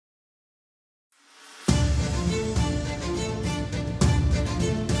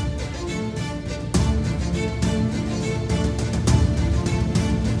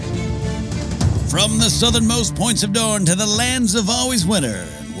From the southernmost points of Dorne to the lands of always winter,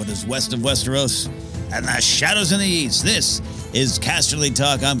 and what is west of Westeros, and the shadows in the east, this is Casterly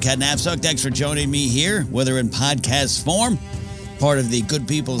Talk. I'm Cat Knapsack. Thanks for joining me here, whether in podcast form, part of the Good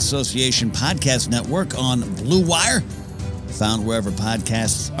People Association podcast network on Blue Wire, found wherever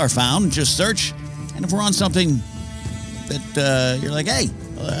podcasts are found. Just search, and if we're on something that you're like, hey,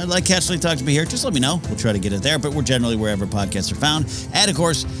 I'd like Casterly Talk to be here, just let me know. We'll try to get it there, but we're generally wherever podcasts are found. And, of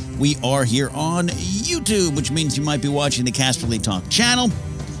course, we are here on YouTube, which means you might be watching the Casterly Talk channel.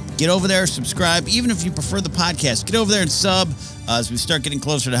 Get over there, subscribe. Even if you prefer the podcast, get over there and sub. As we start getting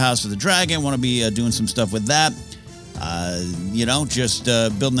closer to House of the Dragon, want to be doing some stuff with that. Just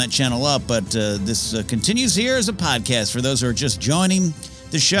building that channel up. But this continues here as a podcast. For those who are just joining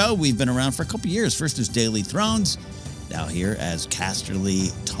the show, we've been around for a couple years. First as Daily Thrones, now here as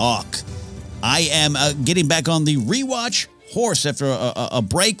Casterly Talk. I am getting back on the Rewatch horse after a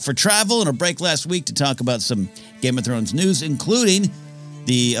break for travel and a break last week to talk about some Game of Thrones news, including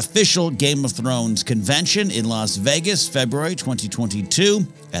the official Game of Thrones convention in Las Vegas, February 2022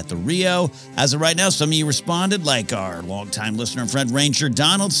 at the Rio. As of right now, some of you responded, like our longtime listener and friend Ranger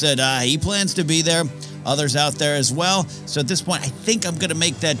Donald said he plans to be there. Others out there as well. So at this point, I think I'm going to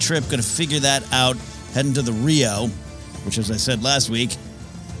make that trip, going to figure that out, heading to the Rio, which, as I said last week,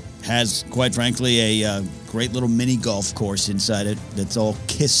 has, quite frankly, a great little mini golf course inside it that's all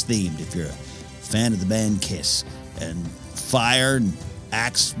Kiss themed, if you're a fan of the band Kiss. And fire and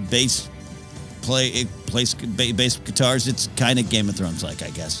axe, bass guitars. It's kind of Game of Thrones like, I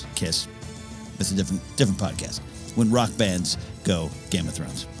guess, Kiss. It's a different podcast. When rock bands go Game of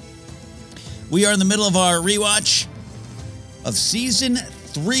Thrones. We are in the middle of our rewatch of Season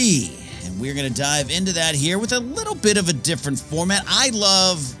 3. And we're going to dive into that here with a little bit of a different format. I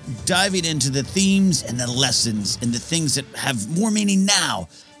love diving into the themes and the lessons and the things that have more meaning now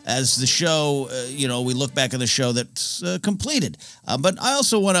as the show, we look back at the show that's completed. But I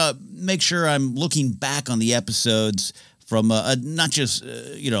also want to make sure I'm looking back on the episodes from not just,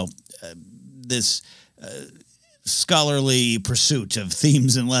 this scholarly pursuit of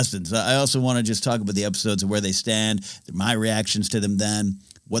themes and lessons. I also want to just talk about the episodes and where they stand, my reactions to them then,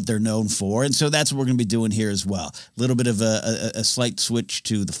 what they're known for. And so that's what we're going to be doing here as well. A little bit of a slight switch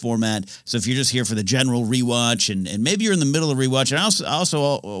to the format. So if you're just here for the general rewatch and maybe you're in the middle of rewatch, and I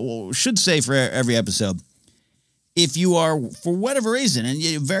also should say for every episode, if you are, for whatever reason, and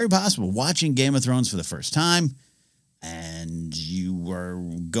very possible, watching Game of Thrones for the first time, and you are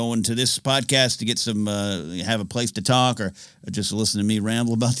going to this podcast to get some, have a place to talk or just listen to me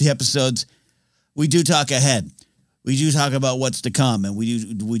ramble about the episodes, we do talk ahead. We do talk about what's to come, and we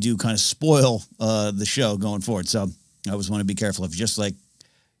do kind of spoil the show going forward. So I always want to be careful. If you're just like,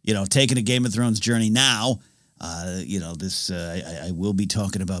 taking a Game of Thrones journey now, I will be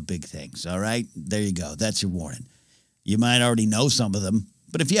talking about big things. All right? There you go. That's your warning. You might already know some of them,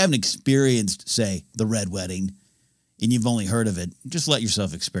 but if you haven't experienced, say, the Red Wedding, and you've only heard of it, just let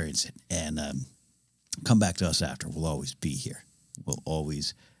yourself experience it and come back to us after. We'll always be here. We'll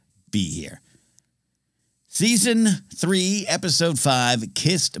always be here. Season 3, Episode 5,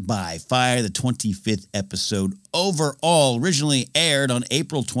 Kissed by Fire, the 25th episode overall. Originally aired on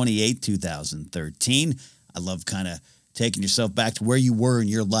April 28, 2013. I love kind of taking yourself back to where you were in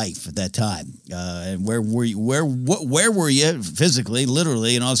your life at that time. And where were you? Where were you physically,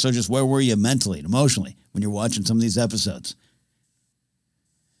 literally, and also just where were you mentally and emotionally when you're watching some of these episodes?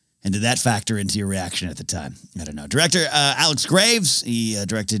 And did that factor into your reaction at the time? I don't know. Director Alex Graves, he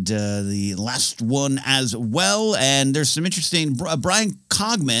directed the last one as well. And there's some interesting... Brian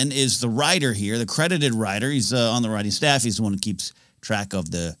Cogman is the writer here, the credited writer. He's on the writing staff. He's the one who keeps track of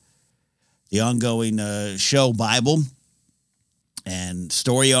the ongoing show Bible and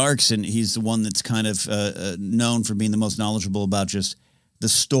story arcs. And he's the one that's kind of known for being the most knowledgeable about just the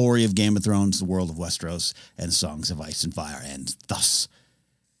story of Game of Thrones, the world of Westeros, and Songs of Ice and Fire, and thus...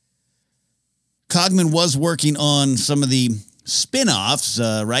 Cogman was working on some of the spin-offs,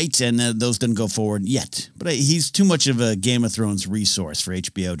 right? And those didn't go forward yet. But he's too much of a Game of Thrones resource for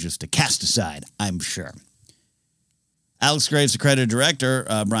HBO just to cast aside, I'm sure. Alex Graves, the credited director.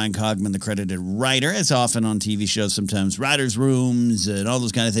 Brian Cogman, the credited writer. It's often on TV shows, sometimes writers' rooms and all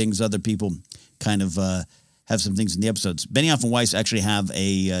those kind of things. Other people kind of have some things in the episodes. Benioff and Weiss actually have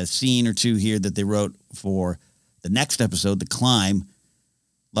a scene or two here that they wrote for the next episode, The Climb.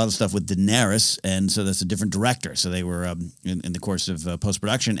 A lot of stuff with Daenerys, and so that's a different director. So they were, in the course of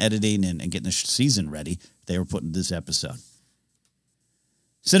post-production, editing, and getting the season ready, they were putting this episode.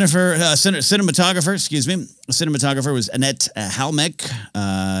 Cinematographer was Annette Halmeck,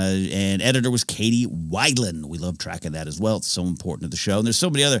 and editor was Katie Weidland. We love track of that as well. It's so important to the show. And there's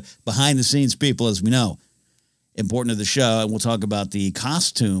so many other behind-the-scenes people, as we know, important to the show. And we'll talk about the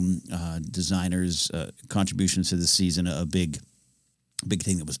costume designers' contributions to this season, a big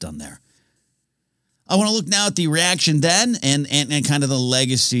thing that was done there. I want to look now at the reaction then and kind of the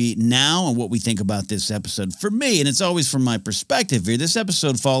legacy now and what we think about this episode. For me, and it's always from my perspective here, this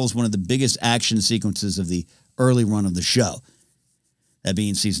episode follows one of the biggest action sequences of the early run of the show. That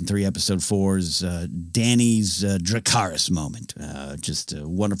being Season 3, Episode 4's Danny's Dracarys moment. Just a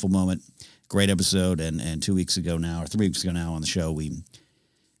wonderful moment. Great episode. And 2 weeks ago now, or 3 weeks ago now on the show, we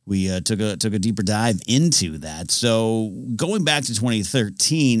took a deeper dive into that. So going back to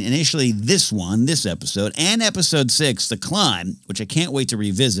 2013, initially this episode, and episode 6, The Climb, which I can't wait to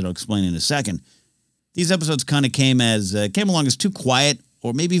revisit, I'll explain in a second. These episodes kind of came along as too quiet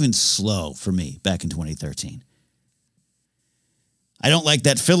or maybe even slow for me back in 2013. I don't like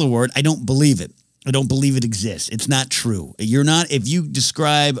that filler word. I don't believe it. I don't believe it exists. It's not true. If you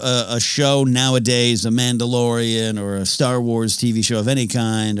describe a show nowadays, a Mandalorian or a Star Wars TV show of any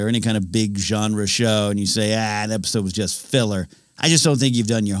kind or any kind of big genre show, and you say, the episode was just filler, I just don't think you've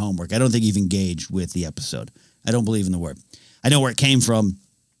done your homework. I don't think you've engaged with the episode. I don't believe in the word. I know where it came from.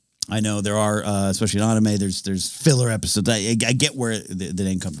 I know there are, especially in anime, there's filler episodes. I get where the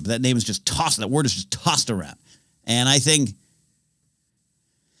name comes from. But that name is just tossed, that word is just tossed around. And I think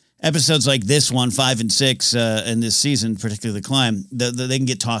episodes like this one, 5 and 6, in this season, particularly The Climb, they can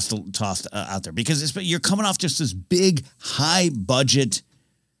get tossed out there because you're coming off just this big, high-budget,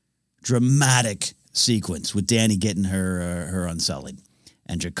 dramatic sequence with Danny getting her unsullied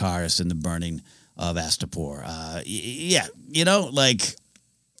and Dracarys and the burning of Astapor.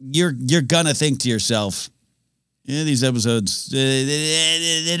 You're gonna think to yourself, these episodes,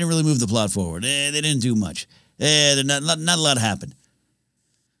 they didn't really move the plot forward. They didn't do much. Not a lot happened.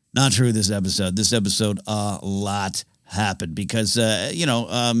 Not true this episode. This episode, a lot happened because, this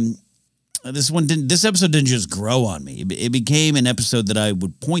episode didn't just grow on me. It became an episode that I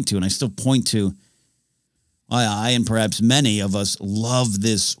would point to, and I still point to. I and perhaps many of us love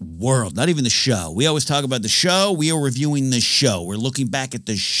this world, not even the show. We always talk about the show. We are reviewing the show. We're looking back at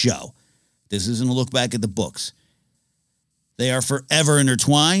the show. This isn't a look back at the books. They are forever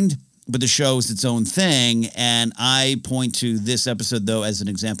intertwined. But the show is its own thing, and I point to this episode, though, as an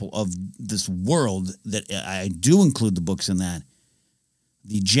example of this world that I do include the books in that.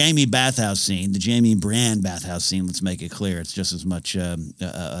 The Jamie bathhouse scene, the Jamie Brand bathhouse scene, let's make it clear. It's just as much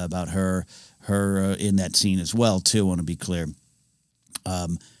about her in that scene as well, too, I want to be clear.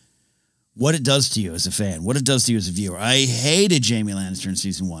 What it does to you as a fan, what it does to you as a viewer. I hated Jamie Lannister in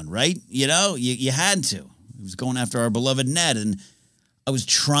Season 1, right? You had to. He was going after our beloved Ned, and I was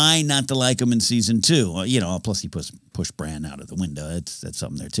trying not to like him in Season 2. Plus he pushed Bran out of the window. That's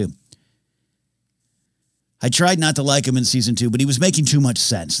something there, too. I tried not to like him in Season 2, but he was making too much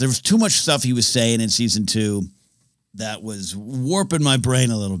sense. There was too much stuff he was saying in Season 2 that was warping my brain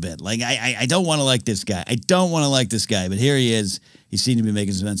a little bit. Like, I don't want to like this guy. I don't want to like this guy, but here he is. He seemed to be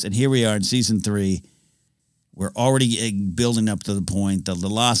making sense. And here we are in Season 3. We're already building up to the point, the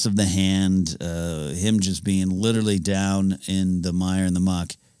loss of the hand, him just being literally down in the mire and the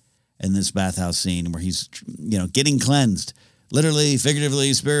muck in this bathhouse scene where he's, getting cleansed. Literally,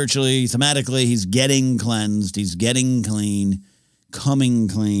 figuratively, spiritually, thematically, he's getting cleansed. He's getting clean, coming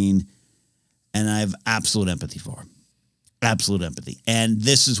clean. And I have absolute empathy for him. Absolute empathy. And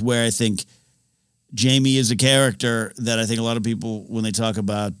this is where I think Jamie is a character that I think a lot of people, when they talk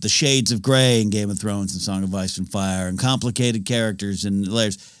about the shades of gray in Game of Thrones and Song of Ice and Fire and complicated characters and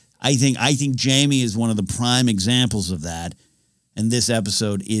layers, I think Jamie is one of the prime examples of that. And this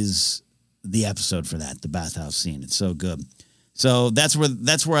episode is the episode for that, the bathhouse scene. It's so good. So that's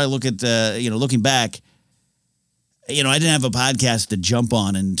where I look at, looking back, I didn't have a podcast to jump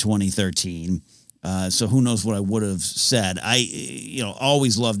on in 2013. So who knows what I would have said. I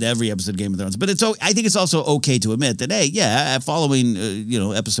always loved every episode of Game of Thrones. But I think it's also okay to admit that, hey, following,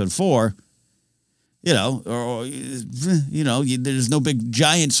 episode 4, there's no big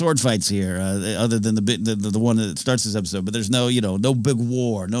giant sword fights here other than the one that starts this episode. But there's no big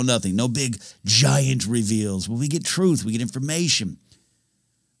war, no nothing, no big giant reveals. Well, we get truth, we get information.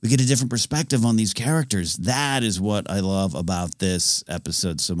 We get a different perspective on these characters. That is what I love about this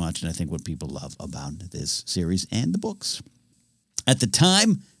episode so much, and I think what people love about this series and the books. At the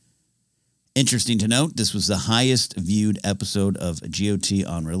time, interesting to note, this was the highest viewed episode of GOT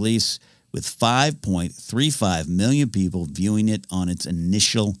on release, with 5.35 million people viewing it on its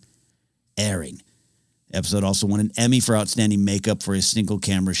initial airing. Episode also won an Emmy for outstanding makeup for a single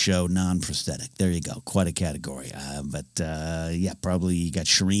camera show, non-prosthetic. There you go. Quite a category. Probably you got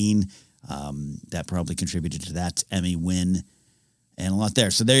Shireen. That probably contributed to that Emmy win and a lot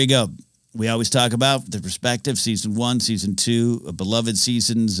there. So there you go. We always talk about the perspective, season 1, season 2, beloved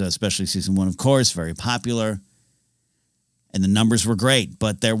seasons, especially season 1, of course, very popular. And the numbers were great,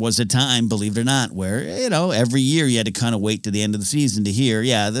 but there was a time, believe it or not, where, every year you had to kind of wait to the end of the season to hear,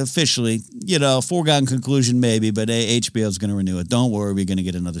 officially, foregone conclusion maybe, but HBO's going to renew it. Don't worry, we're going to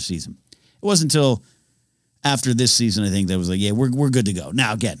get another season. It wasn't until after this season, I think, that was like, we're good to go.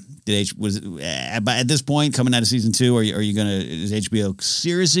 Now, again, at this point, coming out of season 2, is HBO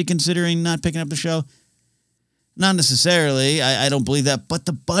seriously considering not picking up the show? Not necessarily. I don't believe that, but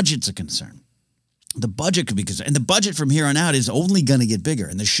the budget's a concern. The budget could be concerned. And the budget from here on out is only going to get bigger.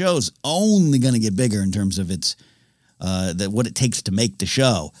 And the show's only going to get bigger in terms of its what it takes to make the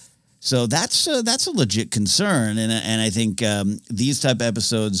show. So that's a legit concern. And I think these type of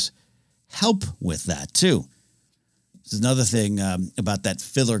episodes help with that, too. This is another thing about that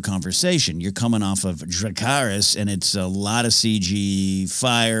filler conversation. You're coming off of Dracarys, and it's a lot of CG,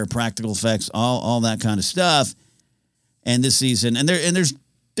 fire, practical effects, all that kind of stuff. And this season, and there's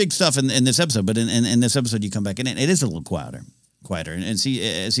big stuff in this episode, but in this episode you come back in and it is a little quieter. And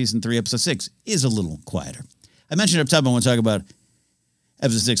season 3, episode 6 is a little quieter. I mentioned up top I want to talk about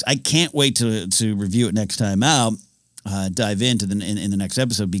episode 6. I can't wait to review it next time out, dive into in the next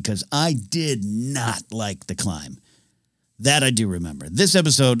episode, because I did not like the climb. That I do remember. This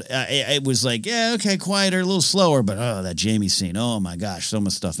episode, it was like, quieter, a little slower, but that Jamie scene, oh my gosh, so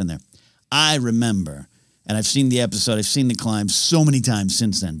much stuff in there. I remember. And I've seen the episode, I've seen the climb so many times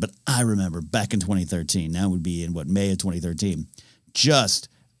since then, but I remember back in 2013, now it would be in May of 2013, just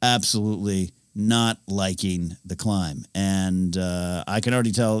absolutely not liking the climb. And I can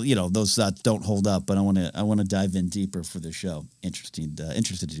already tell, those thoughts don't hold up, but I want to dive in deeper for the show. Interested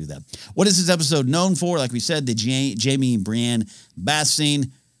to do that. What is this episode known for? Like we said, the Jamie and Brienne bath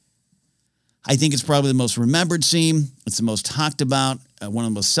scene. I think it's probably the most remembered scene. It's the most talked about, one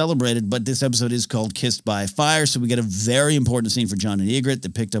of the most celebrated, but this episode is called Kissed by Fire, so we get a very important scene for Jon and Ygritte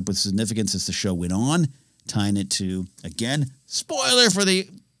that picked up with significance as the show went on, tying it to, again, spoiler for the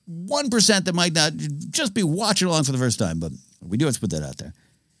 1% that might not just be watching along for the first time, but we do have to put that out there.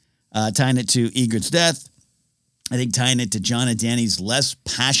 Tying it to Ygritte's death. I think tying it to Jon and Dany's less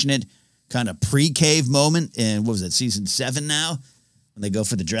passionate kind of pre-cave moment in, what was it, season 7 now, when they go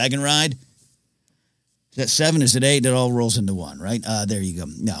for the dragon ride. Is that 7? Is it 8? It all rolls into 1, right? There you go.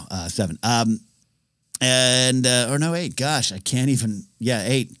 No, 7. Or no, 8. Gosh, I can't even. Yeah,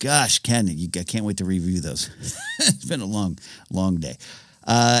 8. Gosh, Ken, I can't wait to review those. It's been a long, long day.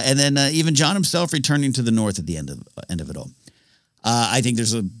 And then even Jon himself returning to the north at the end of it all. I think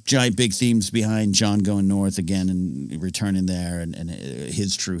there's a giant big themes behind Jon going north again and returning there and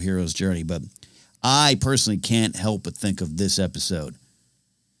his true hero's journey. But I personally can't help but think of this episode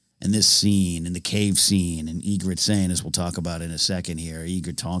and this scene and the cave scene and Ygritte saying, as we'll talk about in a second here,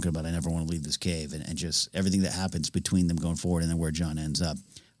 Ygritte talking about, I never want to leave this cave, and just everything that happens between them going forward and then where Jon ends up.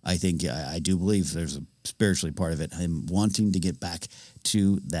 I think, I do believe there's a spiritually part of it, him wanting to get back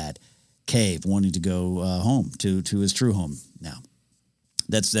to that cave, wanting to go home, to his true home now.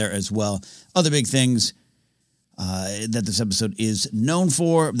 That's there as well. Other big things that this episode is known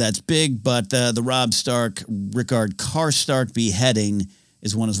for, that's big, but the Robb Stark, Rickard Karstark beheading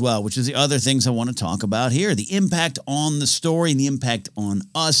is one as well, which is the other things I want to talk about here. The impact on the story and the impact on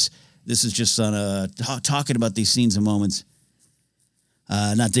us. This is just talking about these scenes and moments,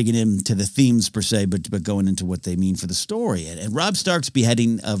 not digging into the themes per se, but going into what they mean for the story. And Robb Stark's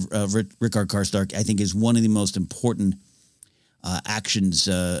beheading of Rickard Karstark, I think, is one of the most important actions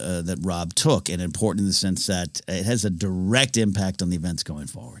that Robb took, and important in the sense that it has a direct impact on the events going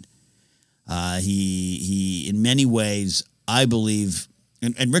forward. He in many ways, I believe,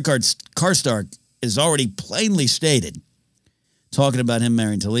 and Rickard Karstark is already plainly stated, talking about him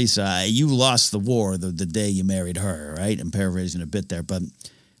marrying Talisa, you lost the war the day you married her, right? I'm paraphrasing a bit there, but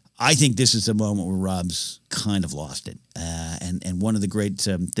I think this is the moment where Robb's kind of lost it. And one of the great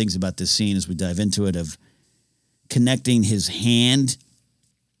things about this scene as we dive into it, of connecting his hand,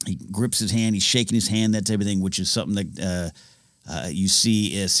 he grips his hand, he's shaking his hand, that type of thing, which is something that you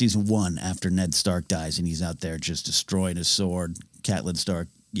see season 1 after Ned Stark dies, and he's out there just destroying his sword. Catelyn Stark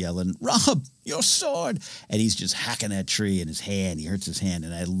yelling, "Robb, your sword!" And he's just hacking that tree in his hand. He hurts his hand,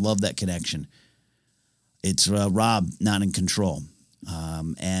 and I love that connection. It's Robb not in control.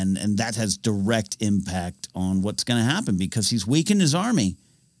 And that has direct impact on what's going to happen, because he's weakened his army.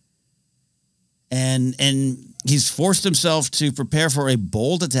 And he's forced himself to prepare for a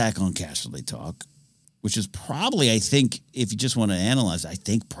bold attack on Castle Talk. which is probably, I think, if you just want to analyze, I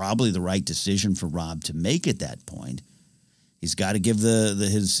think probably the right decision for Robb to make at that point. He's got to give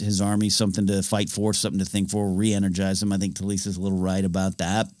his army something to fight for, something to think for, re-energize them. I think Talisa's a little right about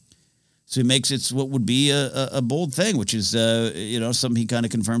that. So he makes it what would be a bold thing, which is something he kind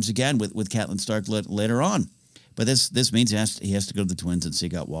of confirms again with Catelyn Stark later on. But this means he has to go to the Twins and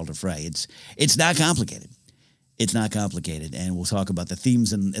seek out Walder Frey. It's not complicated. It's not complicated, and we'll talk about the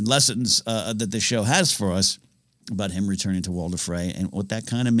themes and lessons that this show has for us about him returning to Walder Frey and what that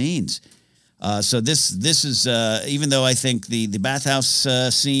kind of means. So this is even though I think the bathhouse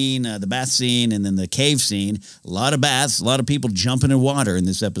scene, the bath scene, and then the cave scene, a lot of baths, a lot of people jumping in water in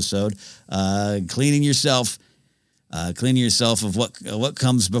this episode, cleaning yourself of what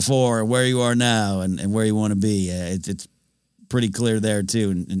comes before, where you are now, and where you want to be. It's pretty clear there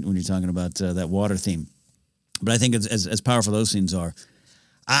too, and when you're talking about that water theme. But I think as powerful those scenes are,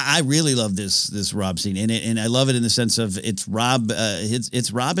 I really love this Robb scene, and I love it in the sense of it's Robb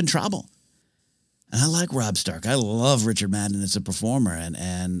in trouble. And I like Robb Stark. I love Richard Madden as a performer,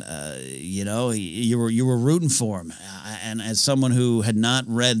 and you were rooting for him. And as someone who had not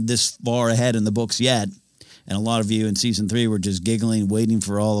read this far ahead in the books yet, and a lot of you in season 3 were just giggling, waiting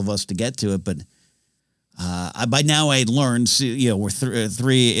for all of us to get to it. But by now I had learned. We're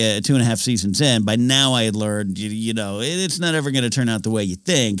 2.5 seasons in. By now I had learned. It's not ever going to turn out the way you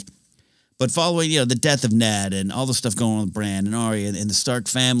think. But following, the death of Ned and all the stuff going on with Bran and Arya and the Stark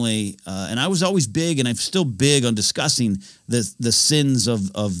family, and I was always big, and I'm still big on discussing the sins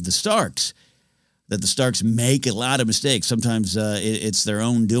of the Starks, that the Starks make a lot of mistakes. Sometimes it's their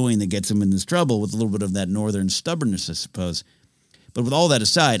own doing that gets them in this trouble with a little bit of that northern stubbornness, I suppose. But with all that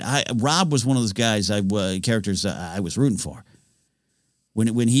aside, Robb was one of those guys, characters I was rooting for.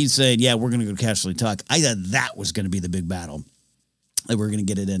 When he's saying, yeah, we're going to go to Casterly Talk, I thought that was going to be the big battle that we're going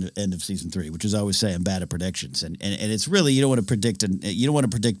to get at end of season 3, which is always say I'm bad at predictions, and it's really, you don't want to predict, and you don't want to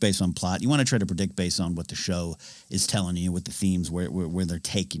predict based on plot. You want to try to predict based on what the show is telling you, what the themes, where they're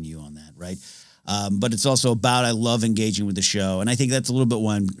taking you on that, right? But it's also about, I love engaging with the show, and I think that's a little bit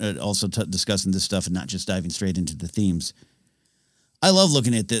why I'm also discussing this stuff and not just diving straight into the themes. I love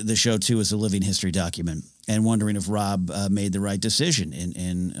looking at the show too as a living history document and wondering if Robb made the right decision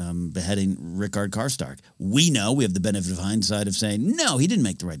in beheading Rickard Karstark. We know, we have the benefit of hindsight of saying, no, he didn't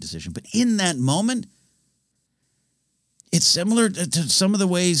make the right decision. But in that moment, it's similar to some of the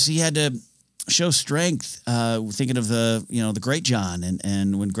ways he had to show strength. Thinking of the Great John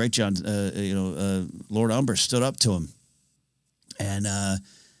and when Great John, Lord Umber stood up to him, and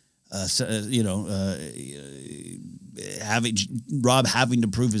Robb having to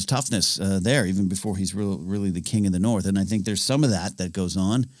prove his toughness there, even before he's really the king of the North. And I think there's some of that goes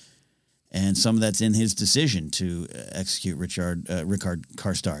on, and some of that's in his decision to execute Rickard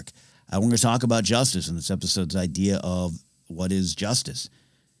Karstark. We're going to talk about justice in this episode's idea of what is justice.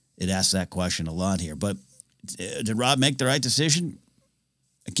 It asks that question a lot here. But did Robb make the right decision?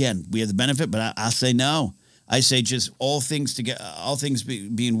 Again, we have the benefit, but I'll say no. I say just all things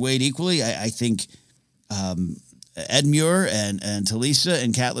being weighed equally. I think Edmure and Talisa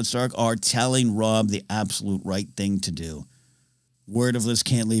and Catelyn Stark are telling Robb the absolute right thing to do. Word of this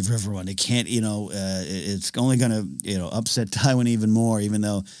can't leave Riverrun. It can't, it's only going to, upset Tywin even more, even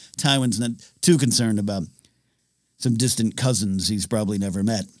though Tywin's not too concerned about some distant cousins he's probably never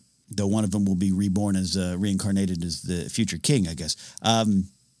met, though one of them will be reborn as reincarnated as the future king, I guess.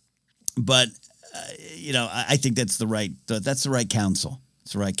 But I think that's the right counsel.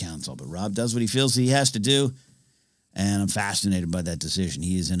 It's the right counsel. But Robb does what he feels he has to do, and I'm fascinated by that decision.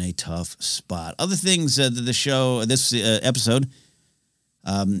 He is in a tough spot. Other things that the show, this episode,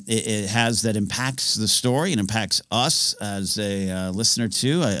 it has that impacts the story and impacts us as a listener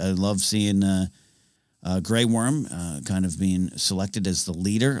too. I love seeing Grey Worm kind of being selected as the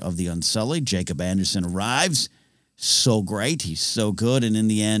leader of the Unsullied. Jacob Anderson arrives. So great. He's so good. And in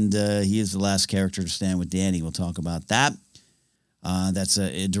the end, he is the last character to stand with Dany. We'll talk about that. That's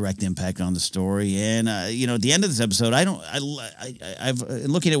a direct impact on the story. And, at the end of this episode, I've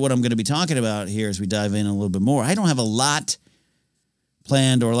looking at what I'm going to be talking about here as we dive in a little bit more, I don't have a lot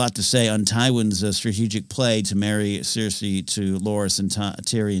planned or a lot to say on Tywin's strategic play to marry Cersei to Loras and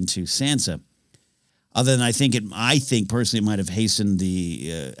Tyrion to Sansa. Other than I think personally it might have hastened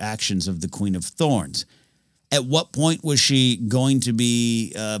the actions of the Queen of Thorns. At what point was she going to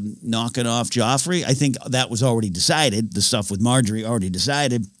be knocking off Joffrey? I think that was already decided. The stuff with Marjorie already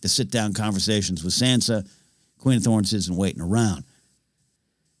decided. The sit-down conversations with Sansa. Queen of Thorns isn't waiting around.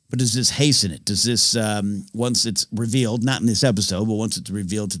 But does this hasten it? Does this, once it's revealed, not in this episode, but once it's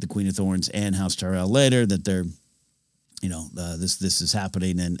revealed to the Queen of Thorns and House Tyrell later that they're this is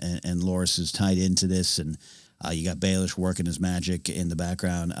happening, and Loras is tied into this, and you got Baelish working his magic in the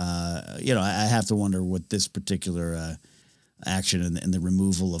background. I have to wonder what this particular action and the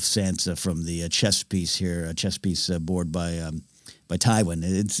removal of Sansa from the chess piece here, a chess piece board by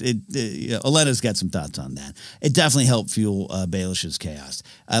Tywin. Olena's got some thoughts on that. It definitely helped fuel Baelish's chaos.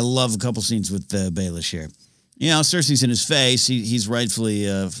 I love a couple scenes with Baelish here. Cersei's in his face. He's rightfully,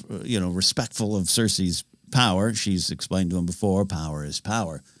 respectful of Cersei's power. She's explained to him before, power is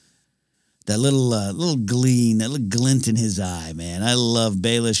power. That little gleam, that little glint in his eye, man. I love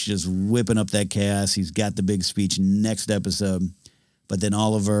Baelish just whipping up that chaos. He's got the big speech next episode. But then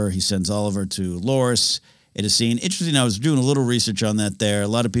he sends Oliver to Loras in a scene. Interesting, I was doing a little research on that there. A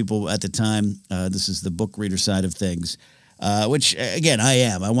lot of people at the time, this is the book reader side of things, which, again, I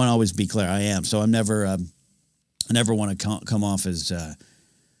am. I want to always be clear, I am. So I never want to come off as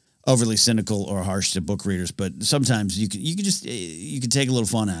overly cynical or harsh to book readers, but sometimes you can take a little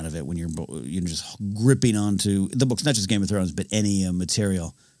fun out of it when you're just gripping onto the books, not just Game of Thrones, but any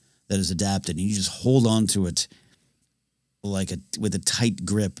material that is adapted, and you just hold on to it with a tight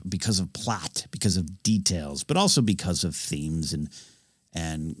grip because of plot, because of details, but also because of themes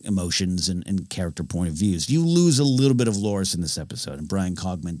and emotions and character point of views. You lose a little bit of Loras in this episode, and Brian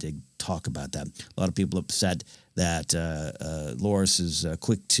Cogman did talk about that. A lot of people upset that Loras is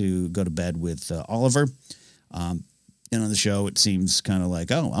quick to go to bed with Oliver. And on the show, it seems kind of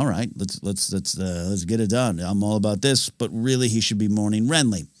like, oh, all right, let's get it done. I'm all about this, but really, he should be mourning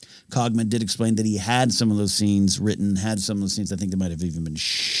Renly. Cogman did explain that he had some of those scenes written, had some of those scenes. I think they might have even been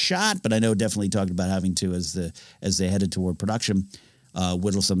shot, but I know definitely talked about having to as they headed toward production.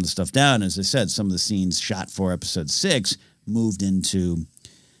 Whittle some of the stuff down. As I said, some of the scenes shot for episode 6 moved into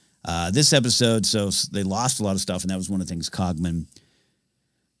this episode, so they lost a lot of stuff, and that was one of the things Cogman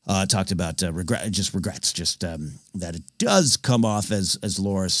talked about. Regrets, that it does come off as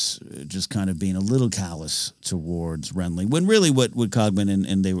Loras just kind of being a little callous towards Renly, when really what Cogman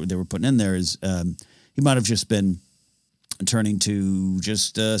and they were putting in there is he might have just been turning to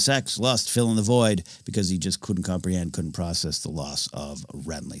just sex, lust, filling the void, because he just couldn't process the loss of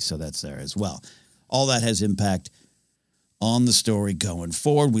Renly. So that's there as well. All that has impact on the story going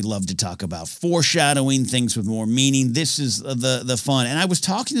forward. We love to talk about foreshadowing, things with more meaning. This is the fun. And I was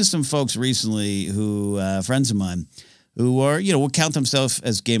talking to some folks recently who, friends of mine, who are, will count themselves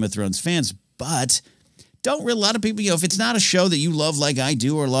as Game of Thrones fans, but a lot of people, if it's not a show that you love like I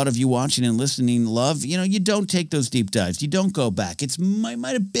do, or a lot of you watching and listening love, you don't take those deep dives. You don't go back. It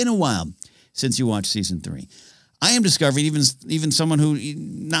might have been a while since you watched season 3. I am discovering, even someone who,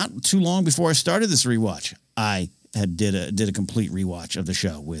 not too long before I started this rewatch, I did a complete rewatch of the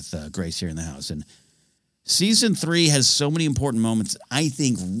show with Grace here in the house. And season 3 has so many important moments, I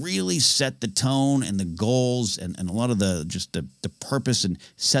think really set the tone and the goals and a lot of the purpose, and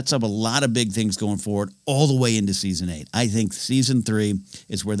sets up a lot of big things going forward all the way into season 8. I think season 3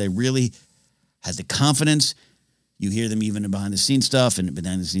 is where they really had the confidence. You hear them even in behind the scenes stuff and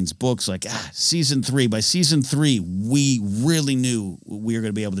behind the scenes books, like, season 3. By season 3, we really knew we were going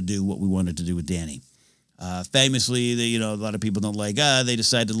to be able to do what we wanted to do with Dany. Famously, a lot of people don't like, they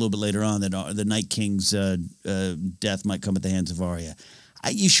decided a little bit later on that the Night King's death might come at the hands of Arya.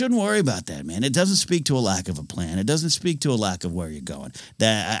 You shouldn't worry about that, man. It doesn't speak to a lack of a plan. It doesn't speak to a lack of where you're going.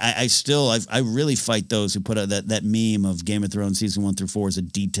 That I really fight those who put out that meme of Game of Thrones season 1 through 4 is a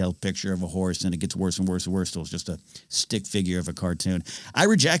detailed picture of a horse, and it gets worse and worse and worse till it's just a stick figure of a cartoon. I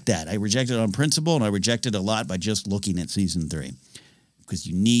reject that. I reject it on principle, and I reject it a lot by just looking at season 3. Because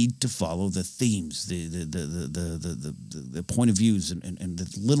you need to follow the themes, the point of views, and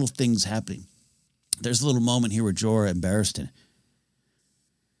the little things happening. There's a little moment here with Jorah and Barristan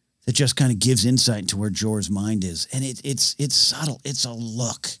that just kind of gives insight into where Jorah's mind is, and it's subtle. It's a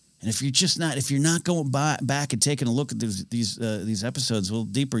look. And if you're not going back and taking a look at these episodes a little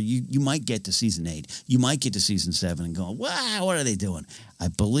deeper, you might get to season 8. You might get to season 7 and go, wow, what are they doing? I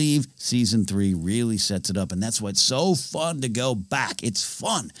believe season 3 really sets it up, and that's why it's so fun to go back. It's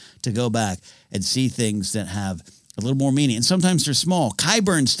fun to go back and see things that have a little more meaning, and sometimes they're small.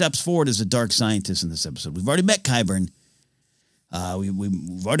 Qyburn steps forward as a dark scientist in this episode. We've already met Qyburn.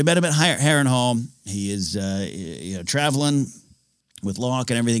 We've already met him at Harrenhal. He is traveling with Locke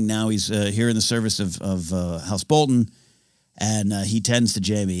and everything. Now he's here in the service of House Bolton, and he tends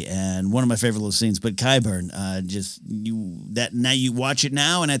to Jaime. And one of my favorite little scenes, but Qyburn, now you watch it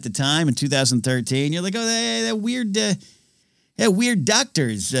now, and at the time in 2013, you're like, oh, that weird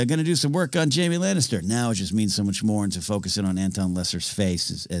doctor's going to do some work on Jaime Lannister. Now it just means so much more, and to focus in on Anton Lesser's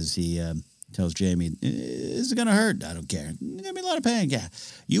face as he tells Jaime, is it going to hurt? I don't care. It's going to be a lot of pain. Yeah.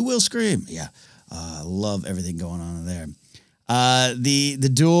 You will scream. Yeah. Love everything going on there.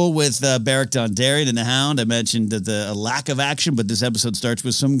 The duel with Beric Dondarrion and the Hound. I mentioned that the lack of action, but this episode starts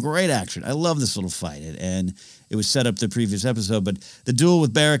with some great action. I love this little fight, and it was set up the previous episode. But the duel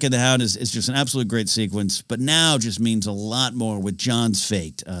with Beric and the Hound is just an absolute great sequence. But now just means a lot more with Jon's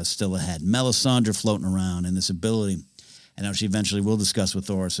fate still ahead. Melisandre floating around and this ability. And now she eventually will discuss with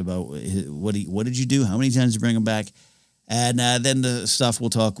Thoros about what did you do? How many times did you bring him back? And then the stuff we'll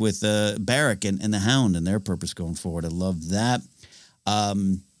talk with Beric and the Hound and their purpose going forward. I love that.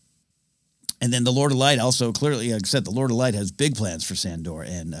 And then the Lord of Light also clearly, like I said, the Lord of Light has big plans for Sandor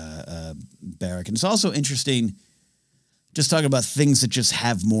and Beric. And it's also interesting just talking about things that just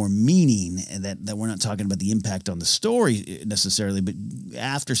have more meaning and that we're not talking about the impact on the story necessarily, but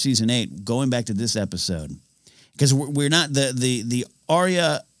after season 8, going back to this episode, because we're not the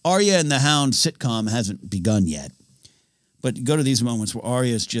Arya and the Hound sitcom hasn't begun yet. But go to these moments where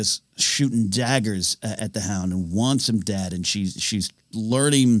Arya's just shooting daggers at the Hound and wants him dead, and she's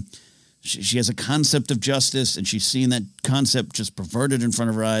learning. She has a concept of justice, and she's seeing that concept just perverted in front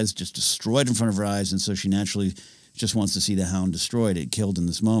of her eyes, just destroyed in front of her eyes, and so she naturally just wants to see the Hound destroyed, killed in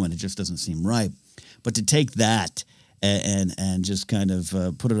this moment. It just doesn't seem right. But to take that and just kind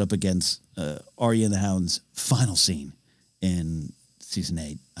of put it up against Arya and the Hound's final scene in season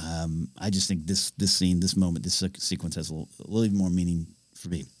 8. I just think this scene, this moment, this sequence has a little even more meaning for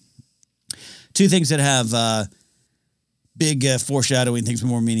me. Two things that have big foreshadowing, things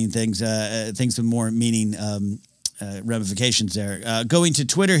with more meaning, things with more meaning ramifications there. Going to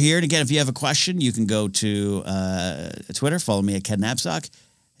Twitter here, and again, if you have a question, you can go to Twitter, follow me at Ken Knapsack.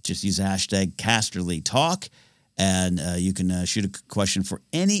 Just use the hashtag CasterlyTalk, and you can shoot a question for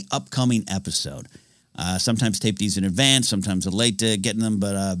any upcoming episode. Sometimes tape these in advance, sometimes I'm late to getting them,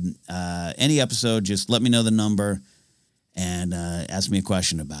 but any episode, just let me know the number and ask me a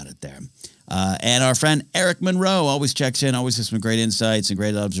question about it there. And our friend Eric Monroe always checks in, always has some great insights and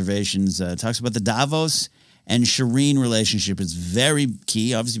great observations. Talks about the Davos and Shireen relationship is very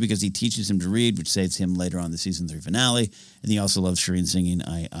key, obviously because he teaches him to read, which saves him later on the season 3 finale. And he also loves Shireen singing,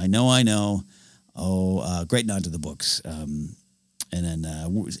 I know. Oh, great nod to the books. And then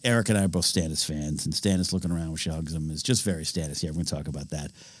Eric and I are both Stannis fans, and Stannis looking around when she hugs him is just very Stannis. Yeah, we're going to talk about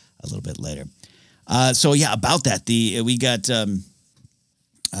that a little bit later. So yeah, about that, we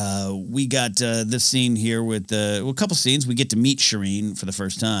got this scene here with a couple scenes. We get to meet Shireen for the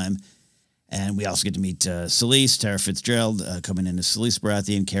first time, and we also get to meet Selyse, Tara Fitzgerald coming in as Selyse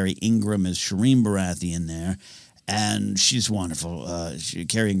Baratheon, Carrie Ingram as Shireen Baratheon there, and she's wonderful.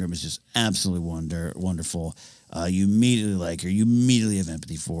 Carrie Ingram is just absolutely wonderful. You immediately like her. You immediately have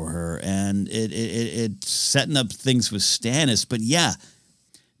empathy for her. And it's setting up things with Stannis. But yeah,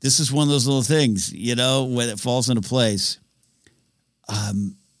 this is one of those little things, when it falls into place.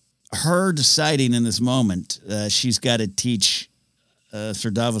 Her deciding in this moment she's got to teach Sir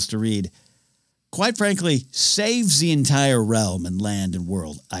Davos to read, quite frankly, saves the entire realm and land and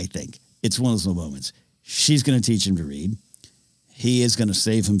world, I think. It's one of those little moments. She's going to teach him to read. He is going to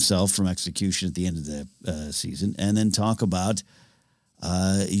save himself from execution at the end of the season, and then talk about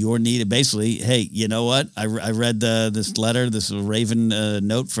your need. Basically, hey, you know what? I read this letter, this Raven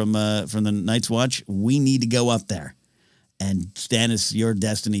note from the Night's Watch. We need to go up there, and Stannis, your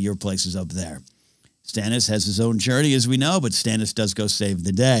destiny, your place is up there. Stannis has his own journey, as we know, but Stannis does go save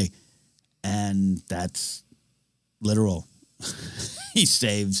the day, and that's literal. He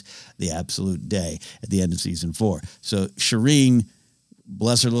saves the absolute day at the end of season 4. So Shireen,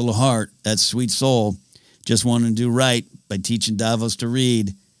 bless her little heart, that sweet soul, just wanting to do right by teaching Davos to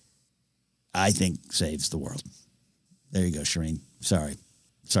read, I think saves the world. There you go, Shireen. Sorry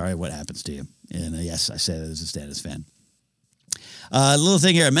what happens to you. And yes, I say that as a Stannis fan. A little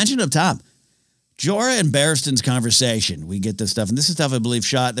thing here. I mentioned up top, Jorah and Barristan's conversation. We get this stuff, and this is stuff I believe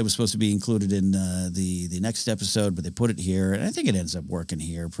shot that was supposed to be included in the next episode, but they put it here, and I think it ends up working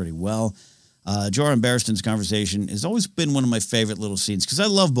here pretty well. Jorah and Barristan's conversation has always been one of my favorite little scenes because I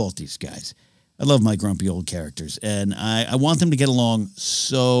love both these guys. I love my grumpy old characters, and I want them to get along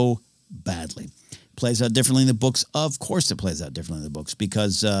so badly. Plays out differently in the books. Of course it plays out differently in the books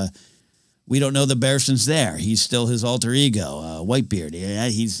because we don't know that Barristan's there. He's still his alter ego, Whitebeard.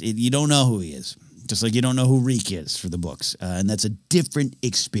 You don't know who he is. Just like you don't know who Reek is for the books. And that's a different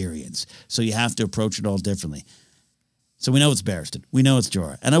experience. So you have to approach it all differently. So we know it's Barristan. We know it's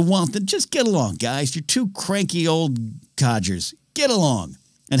Jorah. And I want them, just get along, guys. You're two cranky old codgers. Get along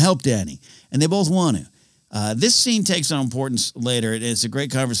and help Dany. And they both want to. This scene takes on importance later. It's a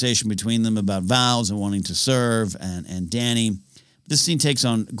great conversation between them about vows and wanting to serve and Dany. This scene takes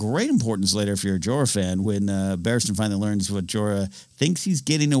on great importance later if you're a Jorah fan when Barristan finally learns what Jorah thinks he's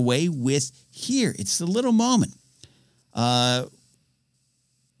getting away with here. It's the little moment.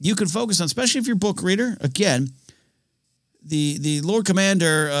 You can focus on, especially if you're a book reader. Again, the Lord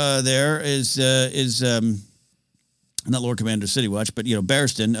Commander there is not Lord Commander City Watch, but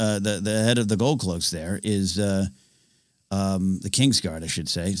Barristan, the head of the Gold Cloaks there is the Kingsguard, I should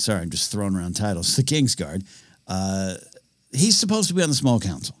say. Sorry, I'm just throwing around titles. The Kingsguard. He's supposed to be on the small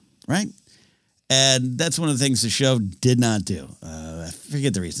council, right? And that's one of the things the show did not do. I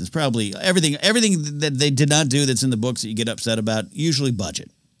forget the reasons. Probably everything that they did not do that's in the books that you get upset about, usually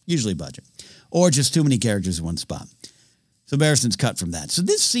budget. Or just too many characters in one spot. So Barristan's cut from that. So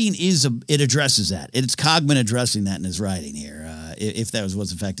this scene it addresses that. It's Cogman addressing that in his writing here, if that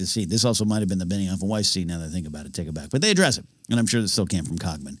was in fact his scene. This also might have been the Benioff and Weiss scene, now that I think about it, take it back. But they address it, and I'm sure this still came from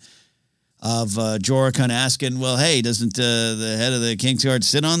Cogman. Of Jorah kind of asking, well, hey, doesn't the head of the Kingsguard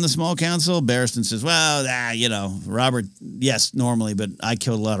sit on the small council? Barristan says, well, Robert, yes, normally, but I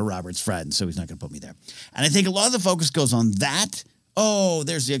killed a lot of Robert's friends, so he's not going to put me there. And I think a lot of the focus goes on that. Oh,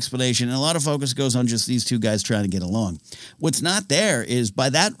 there's the explanation. And a lot of focus goes on just these two guys trying to get along. What's not there is by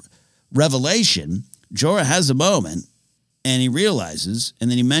that revelation, Jorah has a moment, and he realizes, and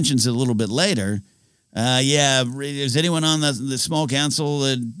then he mentions it a little bit later, is anyone on the small council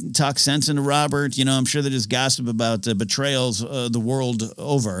that talks sense into Robert? I'm sure they just gossip about betrayals the world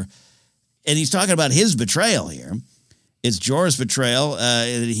over. And he's talking about his betrayal here. It's Jorah's betrayal.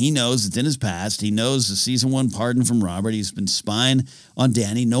 He knows it's in his past. He knows the season 1 pardon from Robert. He's been spying on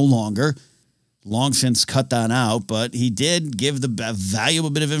Dany no longer. Long since cut that out, but he did give the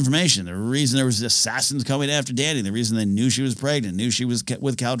valuable bit of information. The reason there was assassins coming after Dany, the reason they knew she was pregnant, knew she was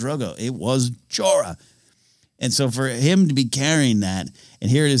with Khal Drogo, it was Jorah. And so for him to be carrying that,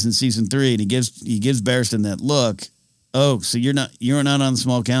 and here it is in season 3, and he gives Barristan that look. Oh, so you're not on the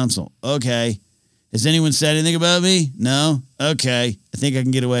small council. Okay. Has anyone said anything about me? No? Okay. I think I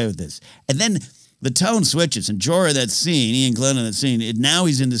can get away with this. And then the tone switches, and Jorah, that scene, Ian Glenn in that scene, now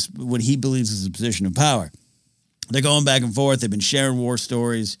he's in this, what he believes is a position of power. They're going back and forth. They've been sharing war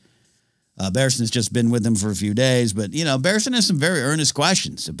stories. Barristan's just been with them for a few days, but, Barristan has some very earnest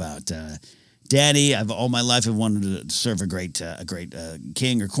questions about Dany. All my life I've wanted to serve a great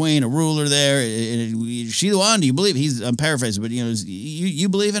king or queen, a ruler there. Is she the one? Do you believe? I'm paraphrasing, but, you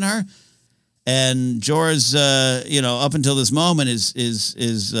believe in her? And Jorah's, up until this moment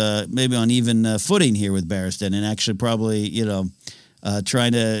is maybe on even footing here with Barristan, and actually probably,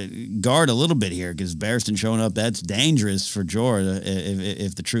 trying to guard a little bit here because Barristan showing up, that's dangerous for Jorah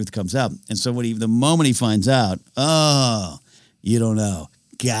if the truth comes out. And so the moment he finds out, oh, you don't know.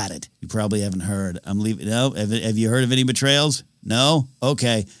 Got it. You probably haven't heard. I'm leaving. No, have you heard of any betrayals? No?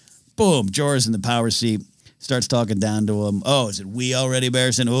 Okay. Boom. Jorah's in the power seat. Starts talking down to him. Oh, is it we already,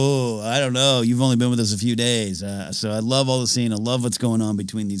 Barristan? Oh, I don't know. You've only been with us a few days. So I love all the scene. I love what's going on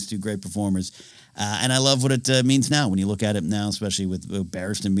between these two great performers. And I love what it means now when you look at it now, especially with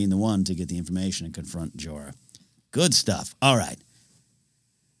Barristan being the one to get the information and confront Jorah. Good stuff. All right.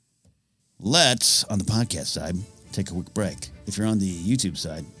 Let's, on the podcast side, take a quick break. If you're on the YouTube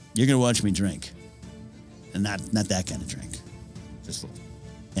side, you're going to watch me drink. And not that kind of drink. Just a little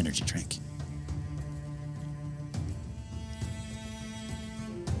energy drink.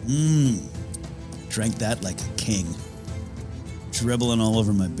 Drank that like a king. Dribbling all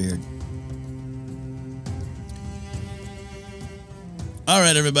over my beard. All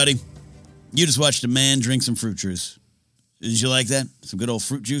right, everybody. You just watched a man drink some fruit juice. Did you like that? Some good old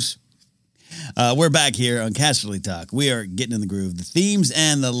fruit juice? We're back here on Casterly Talk. We are getting in the groove. The themes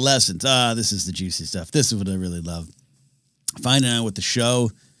and the lessons. This is the juicy stuff. This is what I really love. Finding out what the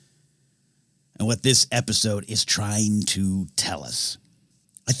show and what this episode is trying to tell us.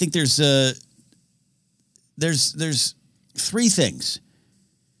 I think there's three things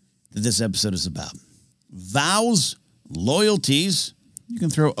that this episode is about. Vows, loyalties. You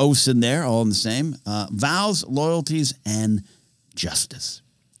can throw oaths in there, all in the same. Vows, loyalties, and justice.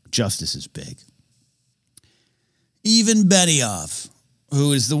 Justice is big. Even Benioff,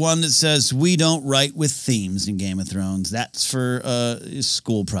 who is the one that says we don't write with themes in Game of Thrones. That's for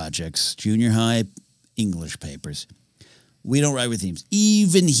school projects, junior high English papers. We don't write with themes.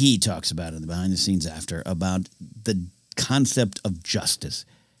 Even he talks about it in the behind the scenes after, about the concept of justice.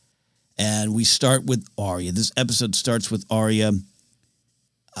 And we start with Arya. This episode starts with Arya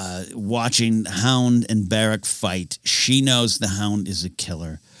watching Hound and Beric fight. She knows the Hound is a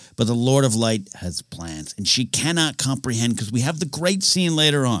killer, but the Lord of Light has plans, and she cannot comprehend, because we have the great scene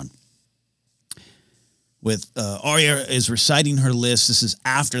later on with Arya is reciting her list. This is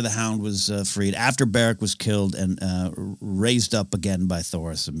after the Hound was freed, after Beric was killed and raised up again by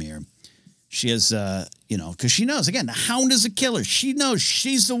Thoros of Myr. She has, because she knows, again, the Hound is a killer. She knows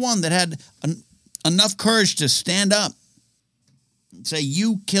she's the one that had enough courage to stand up and say,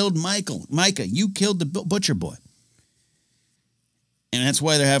 you killed Micah, you killed the butcher boy. And that's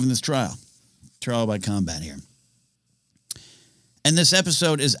why they're having this trial by combat here. And this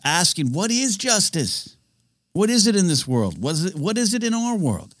episode is asking, what is justice? What is it in this world? What is it in our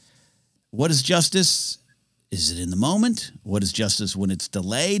world? What is justice? Is it in the moment? What is justice when it's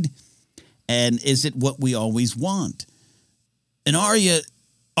delayed? And is it what we always want? And Arya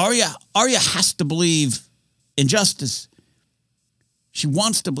has to believe in justice. She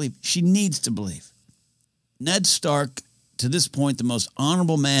wants to believe. She needs to believe. Ned Stark, to this point, the most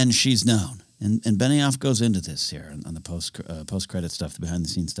honorable man she's known. And Benioff goes into this here on the post-credit stuff, the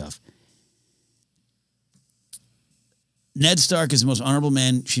behind-the-scenes stuff. Ned Stark is the most honorable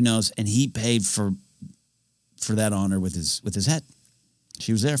man she knows, and he paid for that honor with his head.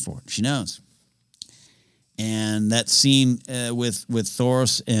 She was there for it. She knows. And that scene with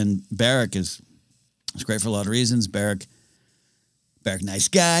Thoros and Beric is great for a lot of reasons. Beric, nice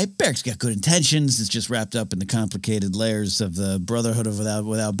guy. Beric's got good intentions. It's just wrapped up in the complicated layers of the Brotherhood of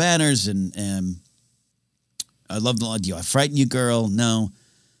Without Banners. And I love the line, I frighten you, girl? No.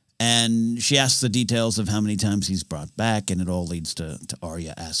 And she asks the details of how many times he's brought back, and it all leads to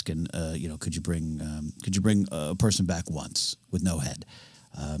Arya asking, could you bring a person back once with no head?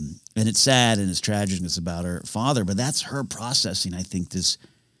 And it's sad and it's tragic and it's about her father, but that's her processing, I think, this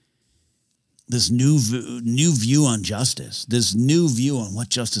new view on justice, this new view on what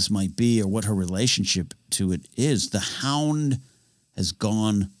justice might be or what her relationship to it is. The Hound has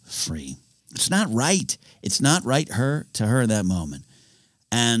gone free. It's not right. It's not right to her in that moment.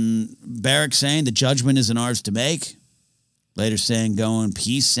 And Beric saying the judgment isn't ours to make. Later saying, go in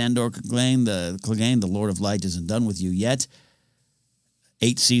peace, Sandor Clegane, the Lord of Light isn't done with you yet.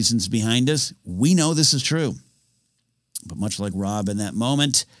 8 seasons behind us. We know this is true. But much like Robb in that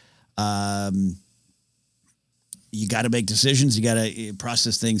moment, you got to make decisions. You got to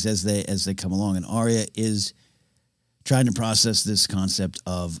process things as they come along. And Arya is trying to process this concept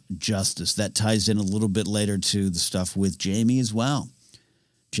of justice. That ties in a little bit later to the stuff with Jaime as well.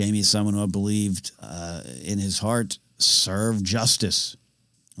 Jaime is someone who I believed in his heart served justice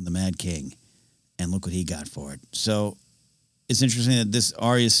on the Mad King. And look what he got for it. So it's interesting that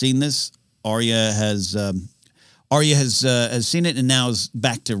Arya's seen this. Arya has seen it and now is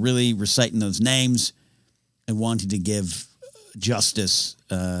back to really reciting those names and wanting to give justice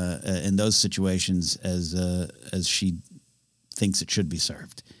in those situations as she thinks it should be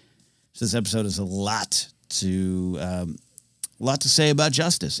served. So this episode is a lot to say about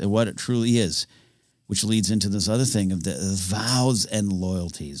justice and what it truly is, which leads into this other thing of the vows and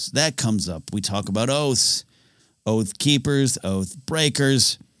loyalties. That comes up. We talk about oaths, oath keepers, oath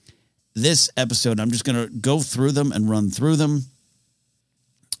breakers. This episode, I'm just going to go through them and run through them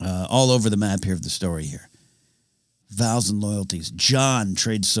all over the map here of the story here. Vows and loyalties. Jon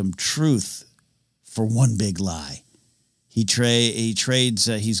trades some truth for one big lie. He trades,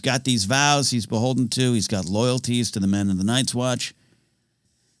 he's got these vows he's beholden to. He's got loyalties to the men of the Night's Watch.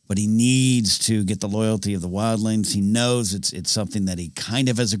 But he needs to get the loyalty of the wildlings. He knows it's something that he kind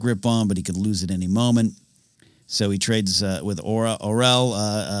of has a grip on, but he could lose at any moment. So he trades with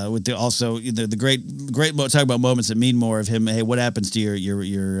Orell, with the great talk about moments that mean more of him. Hey, what happens to your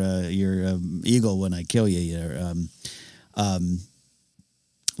eagle when I kill you?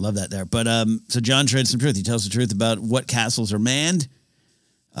 Love that there. But so Jon trades some truth. He tells the truth about what castles are manned.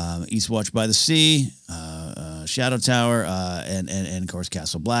 Eastwatch by the Sea, Shadow Tower, and of course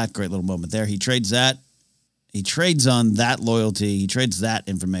Castle Black. Great little moment there. He trades that. He trades on that loyalty. He trades that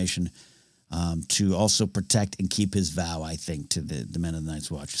information to also protect and keep his vow, I think, to the men of the Night's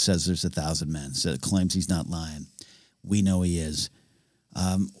Watch. Says there's 1,000 men. So claims he's not lying. We know he is.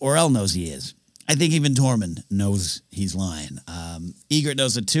 Orell knows he is. I think even Tormund knows he's lying. Ygritte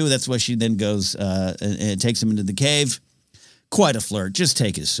knows it too. That's why she then goes and takes him into the cave. Quite a flirt. Just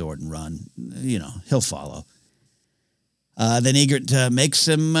take his sword and run. He'll follow. Then Ygritte makes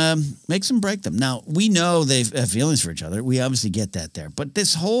him break them. Now, we know they have feelings for each other. We obviously get that there. But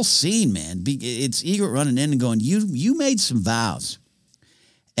this whole scene, man, it's Ygritte running in and going, you made some vows.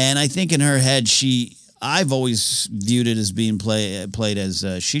 And I think in her head, I've always viewed it as being played as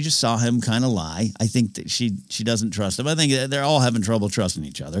she just saw him kind of lie. I think that she doesn't trust him. I think they're all having trouble trusting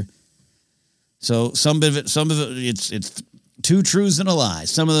each other. So some of it, it's two truths and a lie.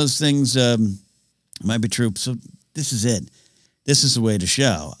 Some of those things might be true. So this is it. this is the way to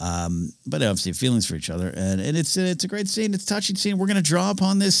show. But obviously feelings for each other, and it's a great scene. It's a touching scene. We're going to draw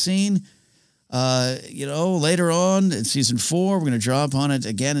upon this scene, later on in season 4. We're going to draw upon it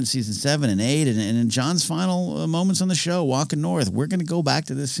again in season 7 and 8, and in John's final moments on the show, Walking North. We're going to go back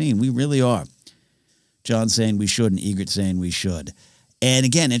to this scene. We really are. John saying we should, and Egret saying we should. And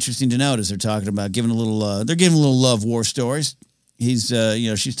again, interesting to note as they're talking about giving a little, they're giving a little love war stories. He's,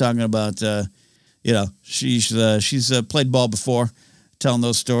 she's talking about, she's played ball before, telling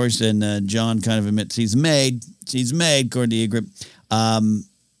those stories, and John kind of admits he's made, according to Egret.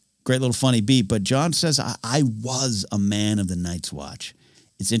 Great little funny beat, but John says, I was a man of the Night's Watch.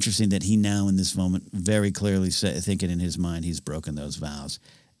 It's interesting that he now in this moment very clearly thinking in his mind he's broken those vows.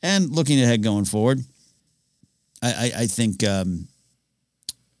 And looking ahead going forward, I think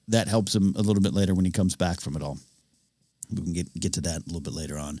that helps him a little bit later when he comes back from it all. We can get to that a little bit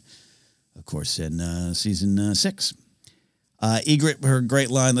later on, of course, in season 6. Egret, her great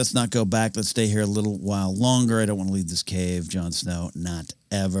line, let's not go back. Let's stay here a little while longer. I don't want to leave this cave. Jon Snow, not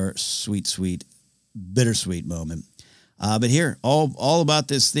ever. Sweet, sweet, bittersweet moment. But here, all about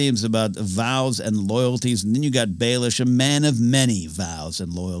this theme is about vows and loyalties. And then you got Baelish, a man of many vows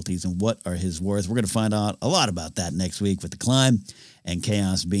and loyalties, and what are his worth. We're going to find out a lot about that next week with the climb and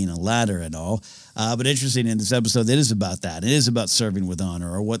chaos being a ladder and all. But interesting in this episode, it is about that. It is about serving with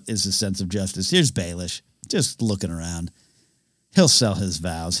honor, or what is the sense of justice. Here's Baelish, just looking around. He'll sell his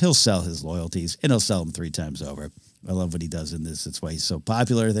vows, he'll sell his loyalties, and he'll sell them 3 times over. I love what he does in this. That's why he's so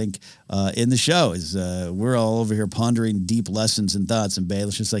popular, I think, in the show. Is we're all over here pondering deep lessons and thoughts, and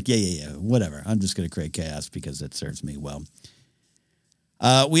Baelish is like, yeah, whatever. I'm just going to create chaos because it serves me well.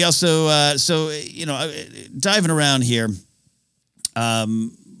 We also, diving around here,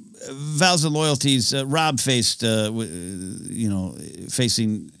 vows and loyalties. Rob faced,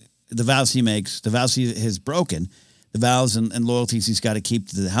 facing the vows he makes, the vows he has broken, the vows and loyalties he's got to keep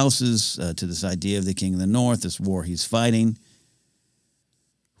to the houses, to this idea of the King of the North, this war he's fighting.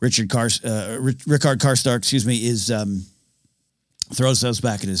 Rickard Karstark, is throws those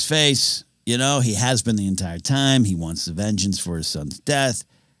back in his face. He has been the entire time. He wants the vengeance for his son's death.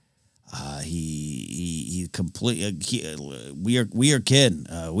 We are kin.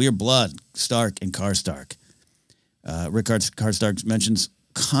 We are blood. Stark and Karstark. Rickard Karstark mentions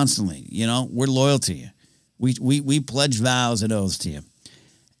constantly. We're loyal to you. We pledge vows and oaths to you,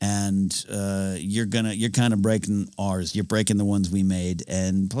 and you're kind of breaking ours. You're breaking the ones we made,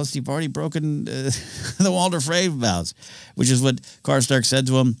 and plus you've already broken the Walder Frey vows, which is what Karstark said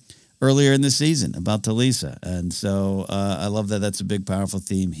to him earlier in the season about Talisa. And so I love that. That's a big, powerful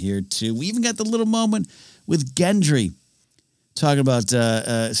theme here too. We even got the little moment with Gendry talking about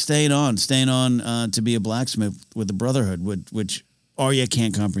staying on to be a blacksmith with the Brotherhood, which Arya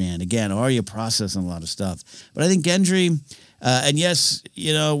can't comprehend. Again, Arya processing a lot of stuff. But I think Gendry, and yes,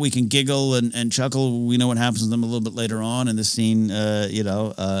 we can giggle and chuckle. We know what happens to them a little bit later on in the scene, at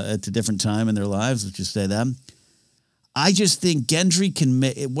a different time in their lives. Let's just say that. I just think Gendry can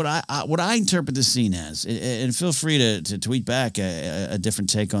make what I interpret this scene as, and feel free to tweet back a different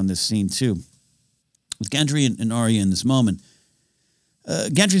take on this scene too. With Gendry and Arya in this moment,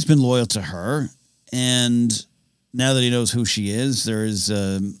 Gendry's been loyal to her, and now that he knows who she is, there is,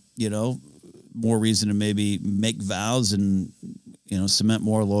 more reason to maybe make vows and, cement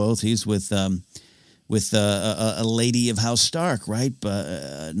more loyalties with a lady of House Stark, right?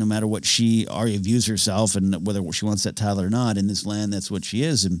 But no matter what Arya views herself, and whether she wants that title or not, in this land, that's what she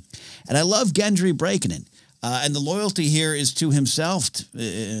is. And I love Gendry breaking it. And the loyalty here is to himself,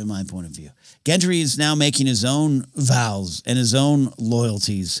 in my point of view. Gendry is now making his own vows and his own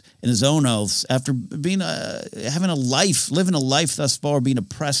loyalties and his own oaths after being living a life thus far, being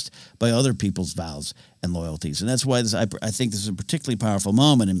oppressed by other people's vows and loyalties. And that's why I think this is a particularly powerful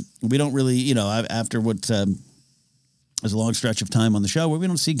moment. And we don't really, after what is a long stretch of time on the show where we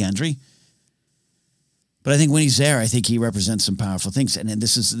don't see Gendry. But I think when he's there, I think he represents some powerful things. And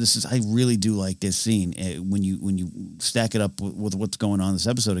this is I really do like this scene. When you stack it up with what's going on in this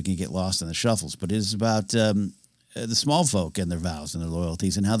episode, it can get lost in the shuffles. But it is about the small folk and their vows and their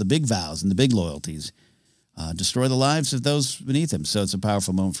loyalties, and how the big vows and the big loyalties destroy the lives of those beneath him. So it's a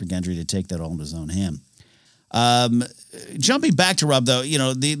powerful moment for Gendry to take that all into his own hand. Jumping back to Rob, though,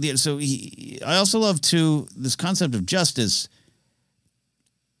 I also love too this concept of justice.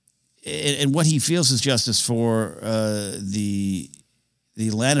 And what he feels is justice for the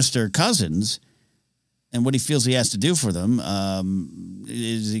Lannister cousins, and what he feels he has to do for them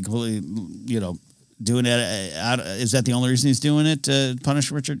is equally, doing it. Is that the only reason he's doing it, to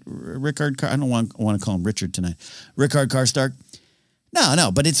punish Rickard? I don't want to call him Richard tonight. Rickard Karstark.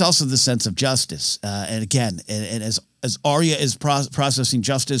 No, but it's also the sense of justice. And again, and as Arya is processing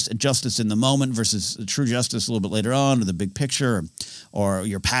justice in the moment versus true justice a little bit later on, or the big picture, or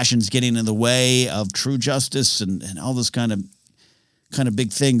your passions getting in the way of true justice, and all those kind of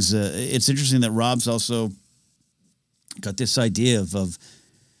big things. It's interesting that Rob's also got this idea of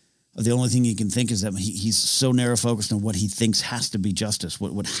the only thing he can think is that he's so narrow focused on what he thinks has to be justice,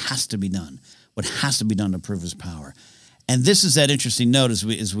 what has to be done, to prove his power. And this is that interesting note as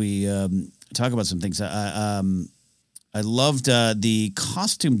we talk about some things. I loved the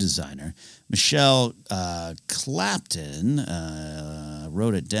costume designer, Michelle Clapton.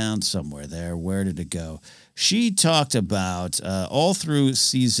 Wrote it down somewhere there. Where did it go? She talked about all through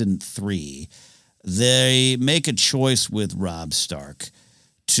season 3, they make a choice with Robb Stark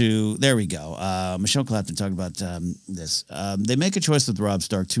to, there we go. Michelle Clapton talked about this. They make a choice with Robb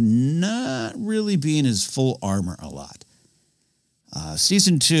Stark to not really be in his full armor a lot.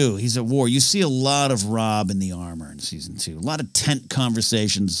 Season 2, he's at war. You see a lot of Robb in the armor in season 2. A lot of tent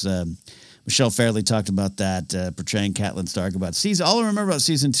conversations. Michelle Fairley talked about that, portraying Catelyn Stark. All I remember about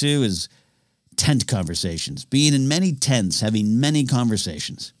season 2 is tent conversations. Being in many tents, having many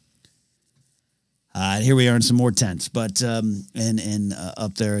conversations. Here we are in some more tents, but and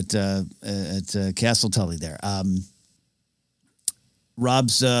up there at Castle Tully there.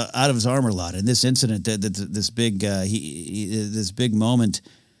 Robb's out of his armor a lot. In this incident, this big moment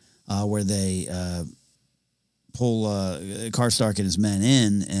where they pull Karstark and his men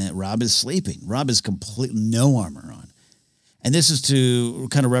in, and Robb is sleeping. Robb is completely no armor on. And this is to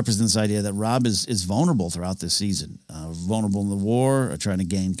kind of represent this idea that Robb is vulnerable throughout this season. Vulnerable in the war, trying to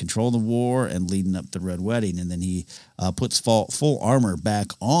gain control of the war, and leading up to the Red Wedding. And then he puts full armor back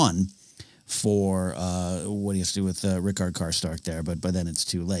on for what he has to do with Rickard Karstark there. But by then it's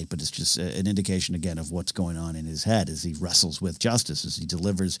too late. But it's just an indication, again, of what's going on in his head as he wrestles with justice, as he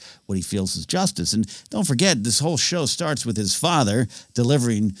delivers what he feels is justice. And don't forget, this whole show starts with his father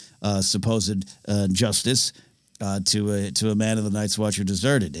delivering supposed justice to a man of the Night's Watch who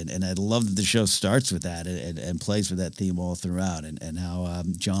deserted. And I love that the show starts with that and plays with that theme all throughout, and how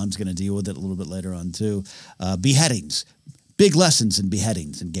Jon's going to deal with it a little bit later on too. Beheadings, big lessons in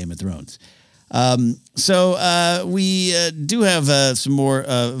beheadings in Game of Thrones. So we do have some more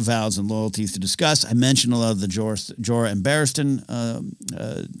vows and loyalties to discuss. I mentioned a lot of the Jorah and Barristan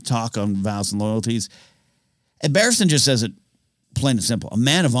talk on vows and loyalties. And Barristan just says it plain and simple. A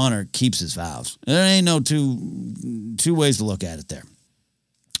man of honor keeps his vows. There ain't no two ways to look at it there.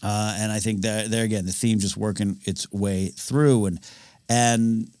 And I think that there again, the theme just working its way through,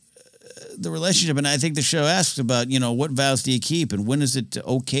 and the relationship. And I think the show asks about, what vows do you keep, and when is it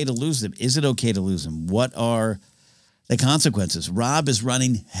okay to lose them? Is it okay to lose them? What are the consequences? Robb is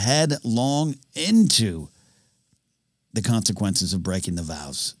running headlong into the consequences of breaking the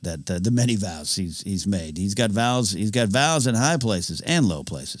vows, that the many vows he's made. He's got vows in high places and low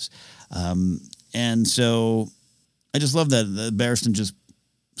places. And so I just love that Barristan just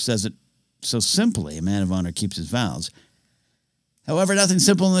says it so simply. A man of honor keeps his vows. However, nothing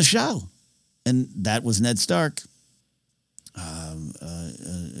simple in the show. And that was Ned Stark. Jaime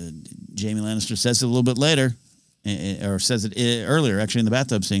Lannister says it a little bit later, or says it earlier, actually, in the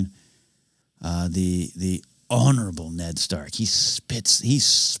bathtub scene. The honorable Ned Stark. He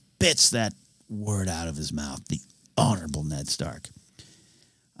spits that word out of his mouth. The honorable Ned Stark.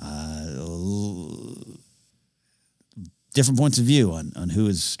 Different points of view on who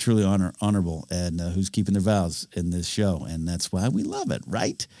is truly honorable and who's keeping their vows in this show, and that's why we love it,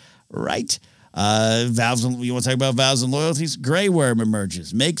 right? Right. Vows. You want to talk about vows and loyalties? Grey Worm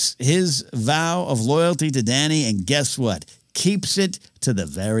emerges, makes his vow of loyalty to Dany, and guess what? Keeps it to the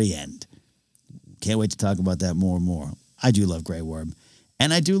very end. Can't wait to talk about that more and more. I do love Grey Worm,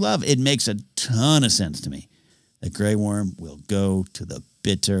 and I do love it. Makes a ton of sense to me that Grey Worm will go to the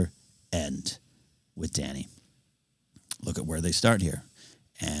bitter end with Dany. Look at where they start here,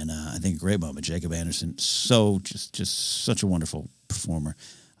 and I think a great moment. Jacob Anderson, just such a wonderful performer,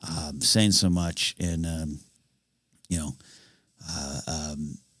 saying so much in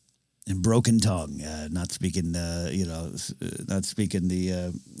in broken tongue, not speaking the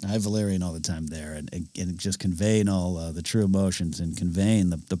High Valyrian all the time there, and just conveying all the true emotions, and conveying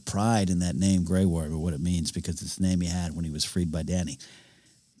the pride in that name, Grey Worm, and what it means, because it's the name he had when he was freed by Dany.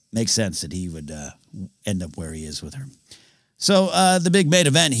 Makes sense that he would end up where he is with her. So the big main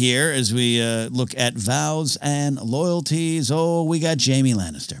event here, as we look at vows and loyalties. Oh, we got Jaime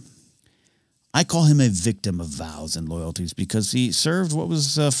Lannister. I call him a victim of vows and loyalties because he served what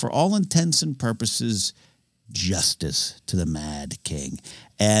was, for all intents and purposes, justice to the Mad King.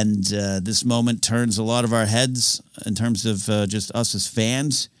 And this moment turns a lot of our heads in terms of just us as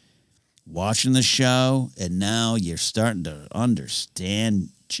fans watching the show. And now you're starting to understand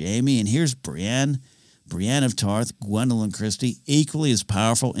Jaime. And here's Brienne of Tarth, Gwendolyn Christie, equally as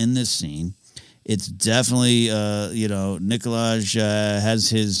powerful in this scene. It's definitely, Nikolaj has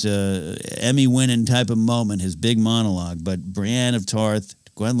his Emmy-winning type of moment, his big monologue. But Brienne of Tarth,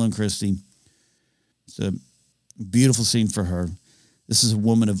 Gwendolyn Christie, it's a beautiful scene for her. This is a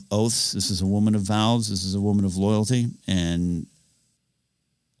woman of oaths. This is a woman of vows. This is a woman of loyalty. And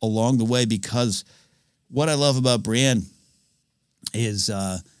along the way, because what I love about Brienne is,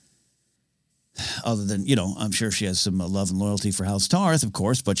 other than, I'm sure she has some love and loyalty for House Tarth, of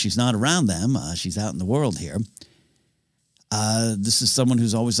course, but she's not around them. She's out in the world here. This is someone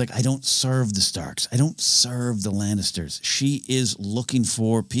who's always like, I don't serve the Starks. I don't serve the Lannisters. She is looking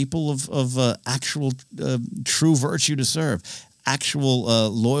for people of actual true virtue to serve, actual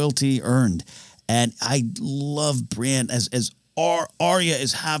loyalty earned. And I love Brienne as Arya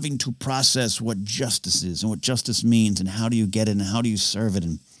is having to process what justice is and what justice means and how do you get it and how do you serve it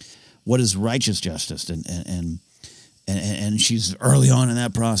and what is righteous justice and she's early on in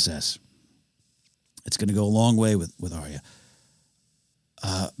that process. It's going to go a long way with Arya.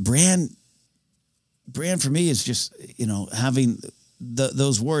 Bran for me is just, having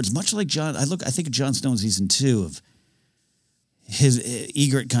those words, much like Jon. I think of Jon Snow in season 2 of his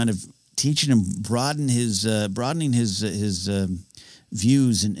Egret kind of teaching him, broadening his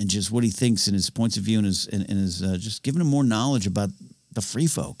views and just what he thinks and his points of view and his just giving him more knowledge about the free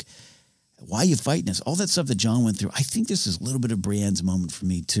folk. Why are you fighting us? All that stuff that Jon went through. I think this is a little bit of Brienne's moment for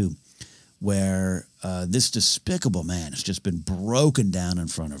me too, where this despicable man has just been broken down in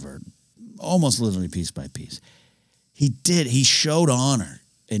front of her, almost literally piece by piece. He showed honor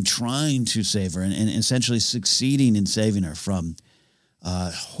in trying to save her and essentially succeeding in saving her from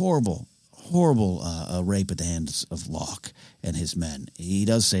horrible rape at the hands of Locke and his men. He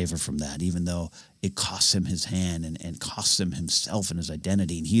does save her from that, even though it costs him his hand and costs him himself and his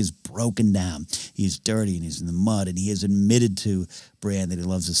identity. And he is broken down. He's dirty and he's in the mud. And he has admitted to Brienne that he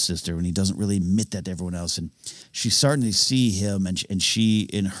loves his sister. And he doesn't really admit that to everyone else. And she's starting to see him. And she,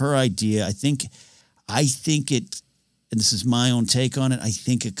 in her idea, I think it, and this is my own take on it, I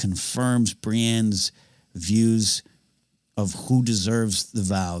think it confirms Brienne's views of who deserves the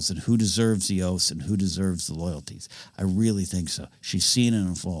vows and who deserves the oaths and who deserves the loyalties. I really think so. She's seeing it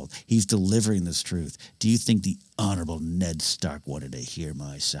unfold. He's delivering this truth. Do you think the Honorable Ned Stark wanted to hear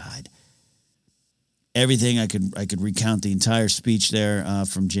my side? Everything I could recount the entire speech there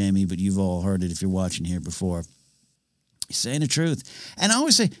from Jaime, but you've all heard it if you're watching here before. He's saying the truth. And I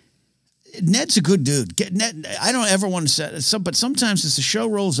always say, Ned's a good dude. Ned, I don't ever want to say, but sometimes as the show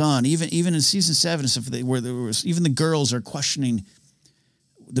rolls on, even in season 7 and stuff, where there was, even the girls are questioning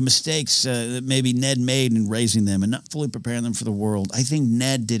the mistakes that maybe Ned made in raising them and not fully preparing them for the world. I think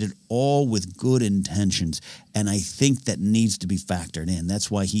Ned did it all with good intentions, and I think that needs to be factored in. That's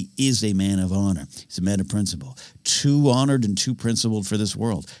why he is a man of honor. He's a man of principle. Too honored and too principled for this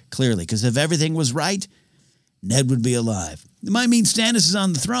world, clearly, because if everything was right, Ned would be alive. It might mean Stannis is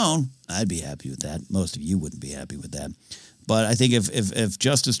on the throne. I'd be happy with that. Most of you wouldn't be happy with that. But I think if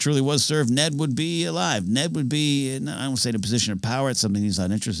justice truly was served, Ned would be alive. Ned would be, I don't want to say in a position of power. It's something he's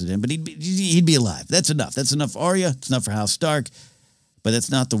not interested in, but he'd be alive. That's enough. That's enough for Arya. It's enough for House Stark. But that's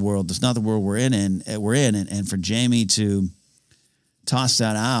not the world. That's not the world we're in. And for Jaime to toss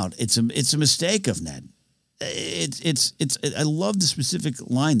that out, it's a mistake of Ned. I love the specific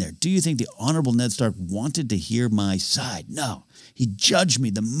line there. Do you think the Honorable Ned Stark wanted to hear my side? No. He judged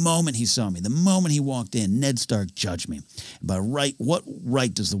me the moment he saw me. The moment he walked in, Ned Stark judged me. By right, what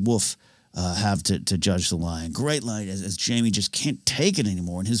right does the wolf have to judge the lion? Great line, as Jaime just can't take it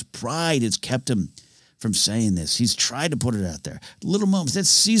anymore, and his pride has kept him from saying this. He's tried to put it out there. Little moments. That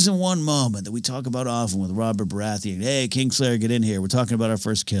season 1 moment that we talk about often with Robert Baratheon. Hey, Kingslayer, get in here. We're talking about our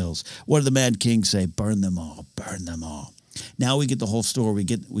first kills. What did the Mad King say? Burn them all. Burn them all. Now we get the whole story.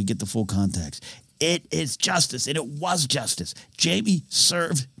 We get the full context. It is justice, and it was justice. Jaime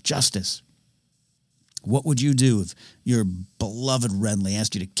served justice. What would you do if your beloved Renly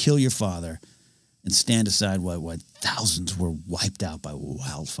asked you to kill your father and stand aside while thousands were wiped out by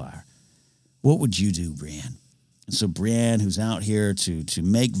wildfire? What would you do, Brienne? And so Brienne, who's out here to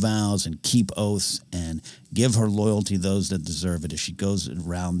make vows and keep oaths and give her loyalty to those that deserve it as she goes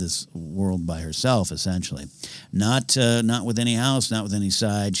around this world by herself, essentially. Not with any house, not with any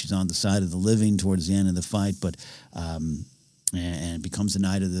side. She's on the side of the living towards the end of the fight, but and becomes the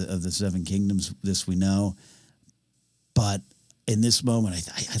Knight of the Seven Kingdoms, this we know. But in this moment,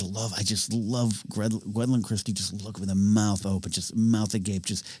 I just love Gwendolyn Christie just look with a mouth open, just mouth agape,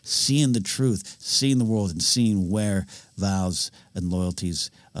 just seeing the truth, seeing the world, and seeing where vows and loyalties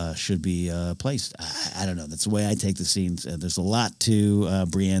should be placed. I don't know. That's the way I take the scenes. There's a lot to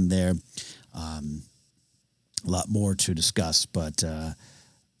Brienne there, a lot more to discuss, but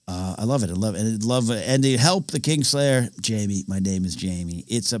I love it. And to help the Kingslayer, Jamie, my name is Jamie.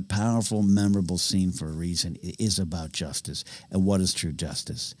 It's a powerful, memorable scene for a reason. It is about justice and what is true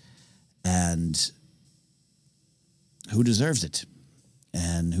justice and who deserves it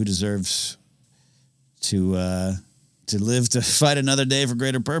and who deserves to live to fight another day for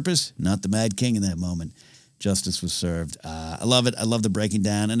greater purpose. Not the Mad King in that moment. Justice was served. I love it. I love the breaking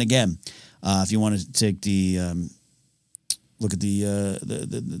down. And again, if you want to take the look at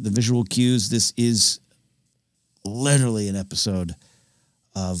the visual cues. This is literally an episode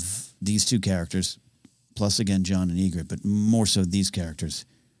of these two characters, plus again Jon and Ygritte, but more so these characters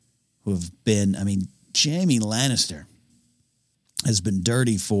who have been. I mean, Jaime Lannister has been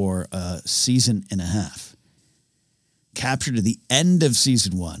dirty for a season and a half. Captured at the end of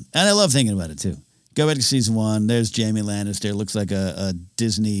season 1, and I love thinking about it too. Go back to season 1. There's Jaime Lannister. Looks like a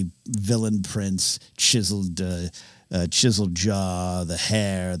Disney villain prince, chiseled jaw, the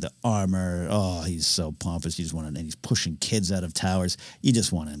hair, the armor. Oh, he's so pompous. You just want to, and he's pushing kids out of towers. You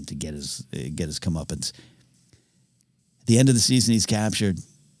just want him to get his comeuppance. At the end of the season, he's captured.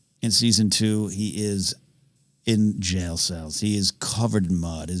 In season 2, he is in jail cells. He is covered in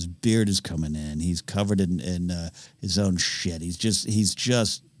mud. His beard is coming in. He's covered in his own shit. He's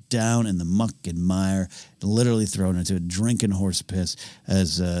just down in the muck and mire, literally thrown into it, drinking horse piss,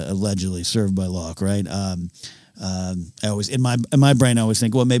 as allegedly served by Locke, right? I always in my brain I always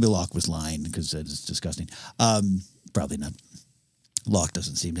think, well, maybe Locke was lying because it's disgusting. Probably not. Locke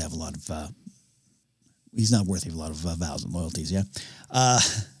doesn't seem to have a lot of. He's not worthy of a lot of vows and loyalties. Yeah,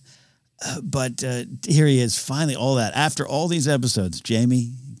 but here he is. Finally, all that after all these episodes,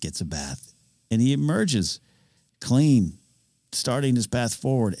 Jaime gets a bath and he emerges clean, starting his path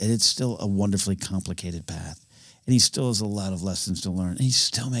forward, and it's still a wonderfully complicated path, and he still has a lot of lessons to learn, and he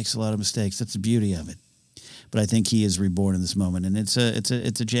still makes a lot of mistakes. That's the beauty of it. But I think he is reborn in this moment, and it's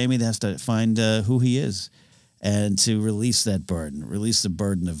a Jaime that has to find who he is, and to release that burden, release the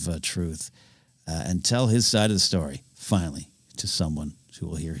burden of truth, and tell his side of the story finally to someone who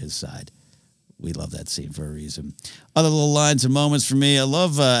will hear his side. We love that scene for a reason. Other little lines and moments for me. I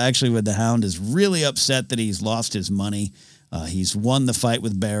love actually when the Hound is really upset that he's lost his money. He's won the fight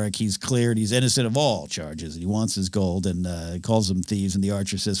with Beric. He's cleared. He's innocent of all charges. He wants his gold and calls them thieves. And the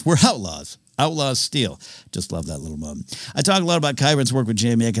archer says, "We're outlaws. Outlaws steal." Just love that little moment. I talk a lot about Qyburn's work with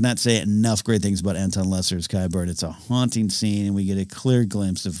Jaime. I cannot say enough great things about Anton Lesser's Qyburn. It's a haunting scene, and we get a clear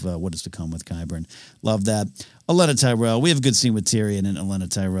glimpse of what is to come with Qyburn. Love that. Olenna Tyrell. We have a good scene with Tyrion and Olenna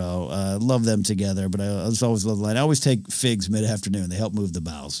Tyrell. Love them together, but I always love the line. I always take figs mid-afternoon. They help move the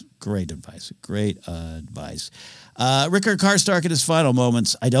bowels. Great advice. Great advice. Rickard Karstark in his final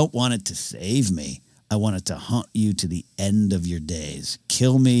moments. I don't want it to save me. I want it to haunt you to the end of your days.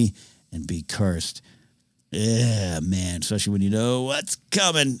 Kill me and be cursed. Yeah, man. Especially when you know what's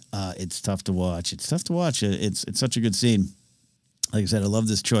coming. It's tough to watch. It's tough to watch. It's such a good scene. Like I said, I love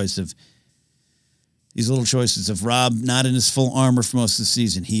this choice of these little choices of Robb not in his full armor for most of the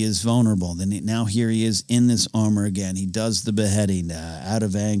season. He is vulnerable. Now here he is in this armor again. He does the beheading out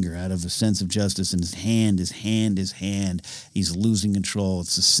of anger, out of a sense of justice. And his hand. He's losing control.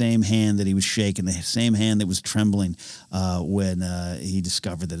 It's the same hand that he was shaking, the same hand that was trembling when he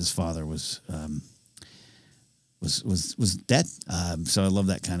discovered that his father was dead. So I love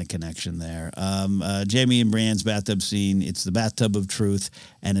that kind of connection there. Jaime and Brienne's bathtub scene. It's the bathtub of truth,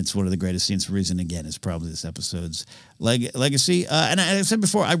 and it's one of the greatest scenes for a reason. Again, it's probably this episode's legacy. And I said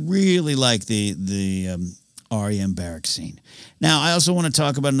before, I really like the Arya and Beric scene. Now, I also want to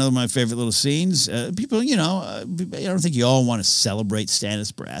talk about another of my favorite little scenes. People, I don't think you all want to celebrate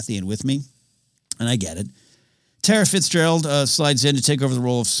Stannis Baratheon with me, and I get it. Tara Fitzgerald slides in to take over the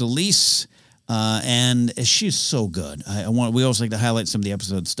role of Selyse. And she's so good. We always like to highlight some of the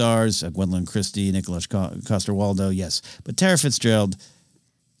episode stars: Gwendolyn Christie, Nicholas Coster-Waldau, yes. But Tara Fitzgerald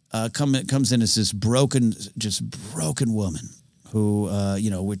comes in as this broken woman who,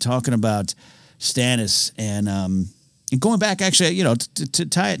 we're talking about Stannis and going back actually, to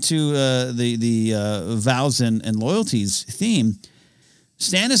tie it to the vows and loyalties theme.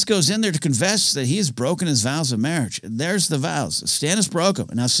 Stannis goes in there to confess that he has broken his vows of marriage. There's the vows. Stannis broke them.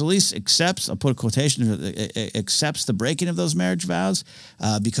 And now Selyse accepts, I'll put a quotation, accepts the breaking of those marriage vows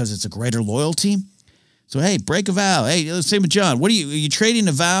because it's a greater loyalty. So, hey, break a vow. Hey, let's say with John, are you trading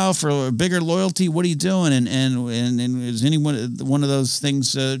a vow for a bigger loyalty? What are you doing? And is one of those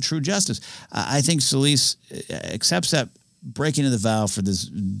things true justice? I think Solis accepts that breaking of the vow for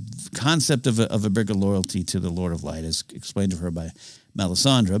this concept of a bigger loyalty to the Lord of Light, as explained to her by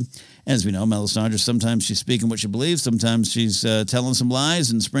Melisandre. And as we know, Melisandre, sometimes she's speaking what she believes, sometimes she's telling some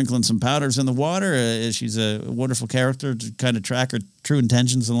lies and sprinkling some powders in the water. She's a wonderful character to kind of track her true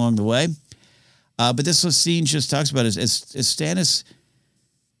intentions along the way. But this scene just talks about is Stannis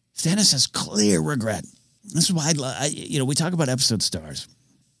has clear regret. This is why we talk about episode stars.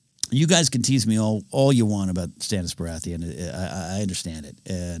 You guys can tease me all you want about Stannis Baratheon. I understand it,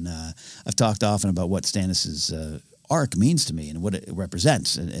 and I've talked often about what Stannis's arc means to me and what it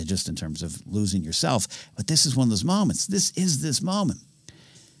represents, just in terms of losing yourself. But this is one of those moments. This is this moment.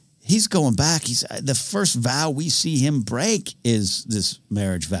 He's going back. The first vow we see him break is this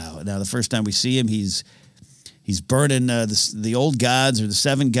marriage vow. Now, the first time we see him, he's burning the old gods, or the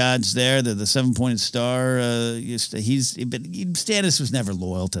seven gods there, the seven-pointed star. Stannis was never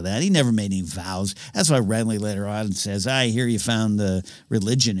loyal to that. He never made any vows. That's why Renly later on says, I hear you found the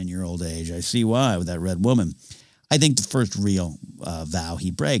religion in your old age. I see why with that red woman. I think the first real vow he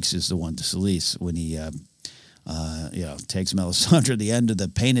breaks is the one to Solis when he takes Melisandre at the end of the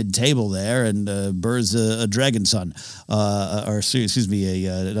painted table there and births a dragon son, not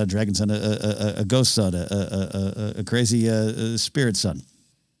dragon son, a ghost son, a crazy spirit son.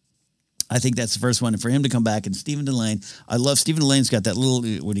 I think that's the first one. And for him to come back, and Stephen Delane, I love Stephen Delane's got that little,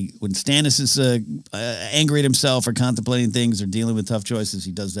 when Stannis is angry at himself or contemplating things or dealing with tough choices,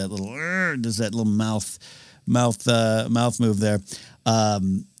 he does that little mouth move there.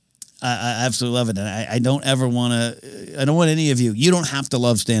 I absolutely love it, and I don't ever want to. I don't want any of you. You don't have to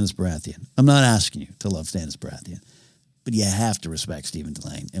love Stannis Baratheon. I'm not asking you to love Stannis Baratheon, but you have to respect Stephen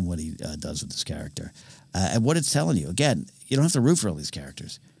Delane and what he does with this character, and what it's telling you. Again, you don't have to root for all these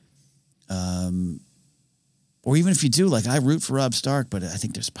characters, or even if you do, like I root for Robb Stark, but I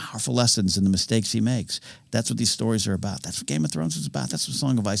think there's powerful lessons in the mistakes he makes. That's what these stories are about. That's what Game of Thrones is about. That's what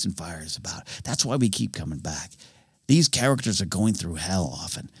Song of Ice and Fire is about. That's why we keep coming back. These characters are going through hell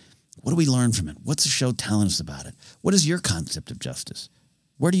often. What do we learn from it? What's the show telling us about it? What is your concept of justice?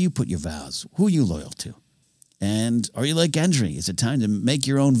 Where do you put your vows? Who are you loyal to? And are you like Gendry? Is it time to make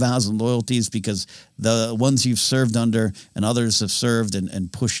your own vows and loyalties because the ones you've served under and others have served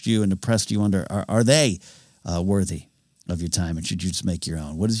and pushed you and oppressed you under, are they worthy of your time? And should you just make your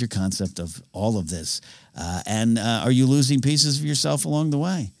own? What is your concept of all of this? And are you losing pieces of yourself along the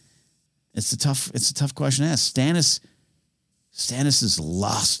way? It's a tough question to ask. Stannis has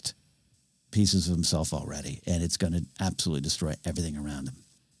lost pieces of himself already, and it's going to absolutely destroy everything around him.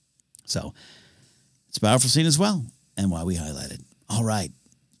 So it's a powerful scene as well, and why we highlight it. All right,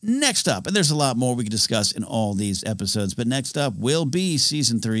 next up, and there's a lot more we could discuss in all these episodes, but next up will be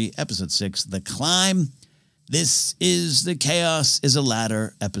Season 3, Episode 6, The Climb. This is the Chaos is a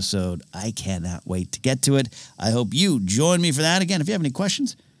Ladder episode. I cannot wait to get to it. I hope you join me for that. Again, if you have any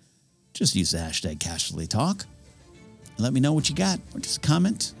questions, just use the hashtag #CasuallyTalk and let me know what you got, or just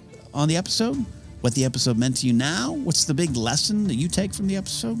comment on the episode, what the episode meant to you now. What's the big lesson that you take from the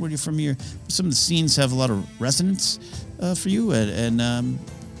episode? Some of the scenes have a lot of resonance for you, and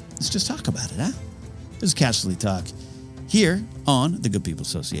let's just talk about it, huh? This is Casually Talk here on the Good People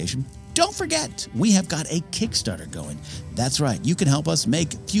Association. Don't forget, we have got a Kickstarter going. That's right, you can help us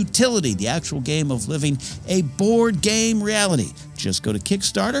make Futility, the actual game of living, a board game reality. Just go to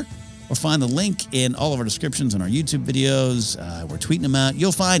Kickstarter, or find the link in all of our descriptions on our YouTube videos. We're tweeting them out.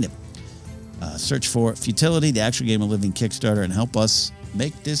 You'll find it. Search for Futility, the actual game of living Kickstarter, and help us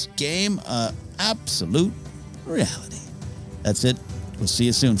make this game an absolute reality. That's it. We'll see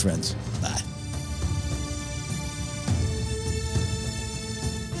you soon, friends. Bye.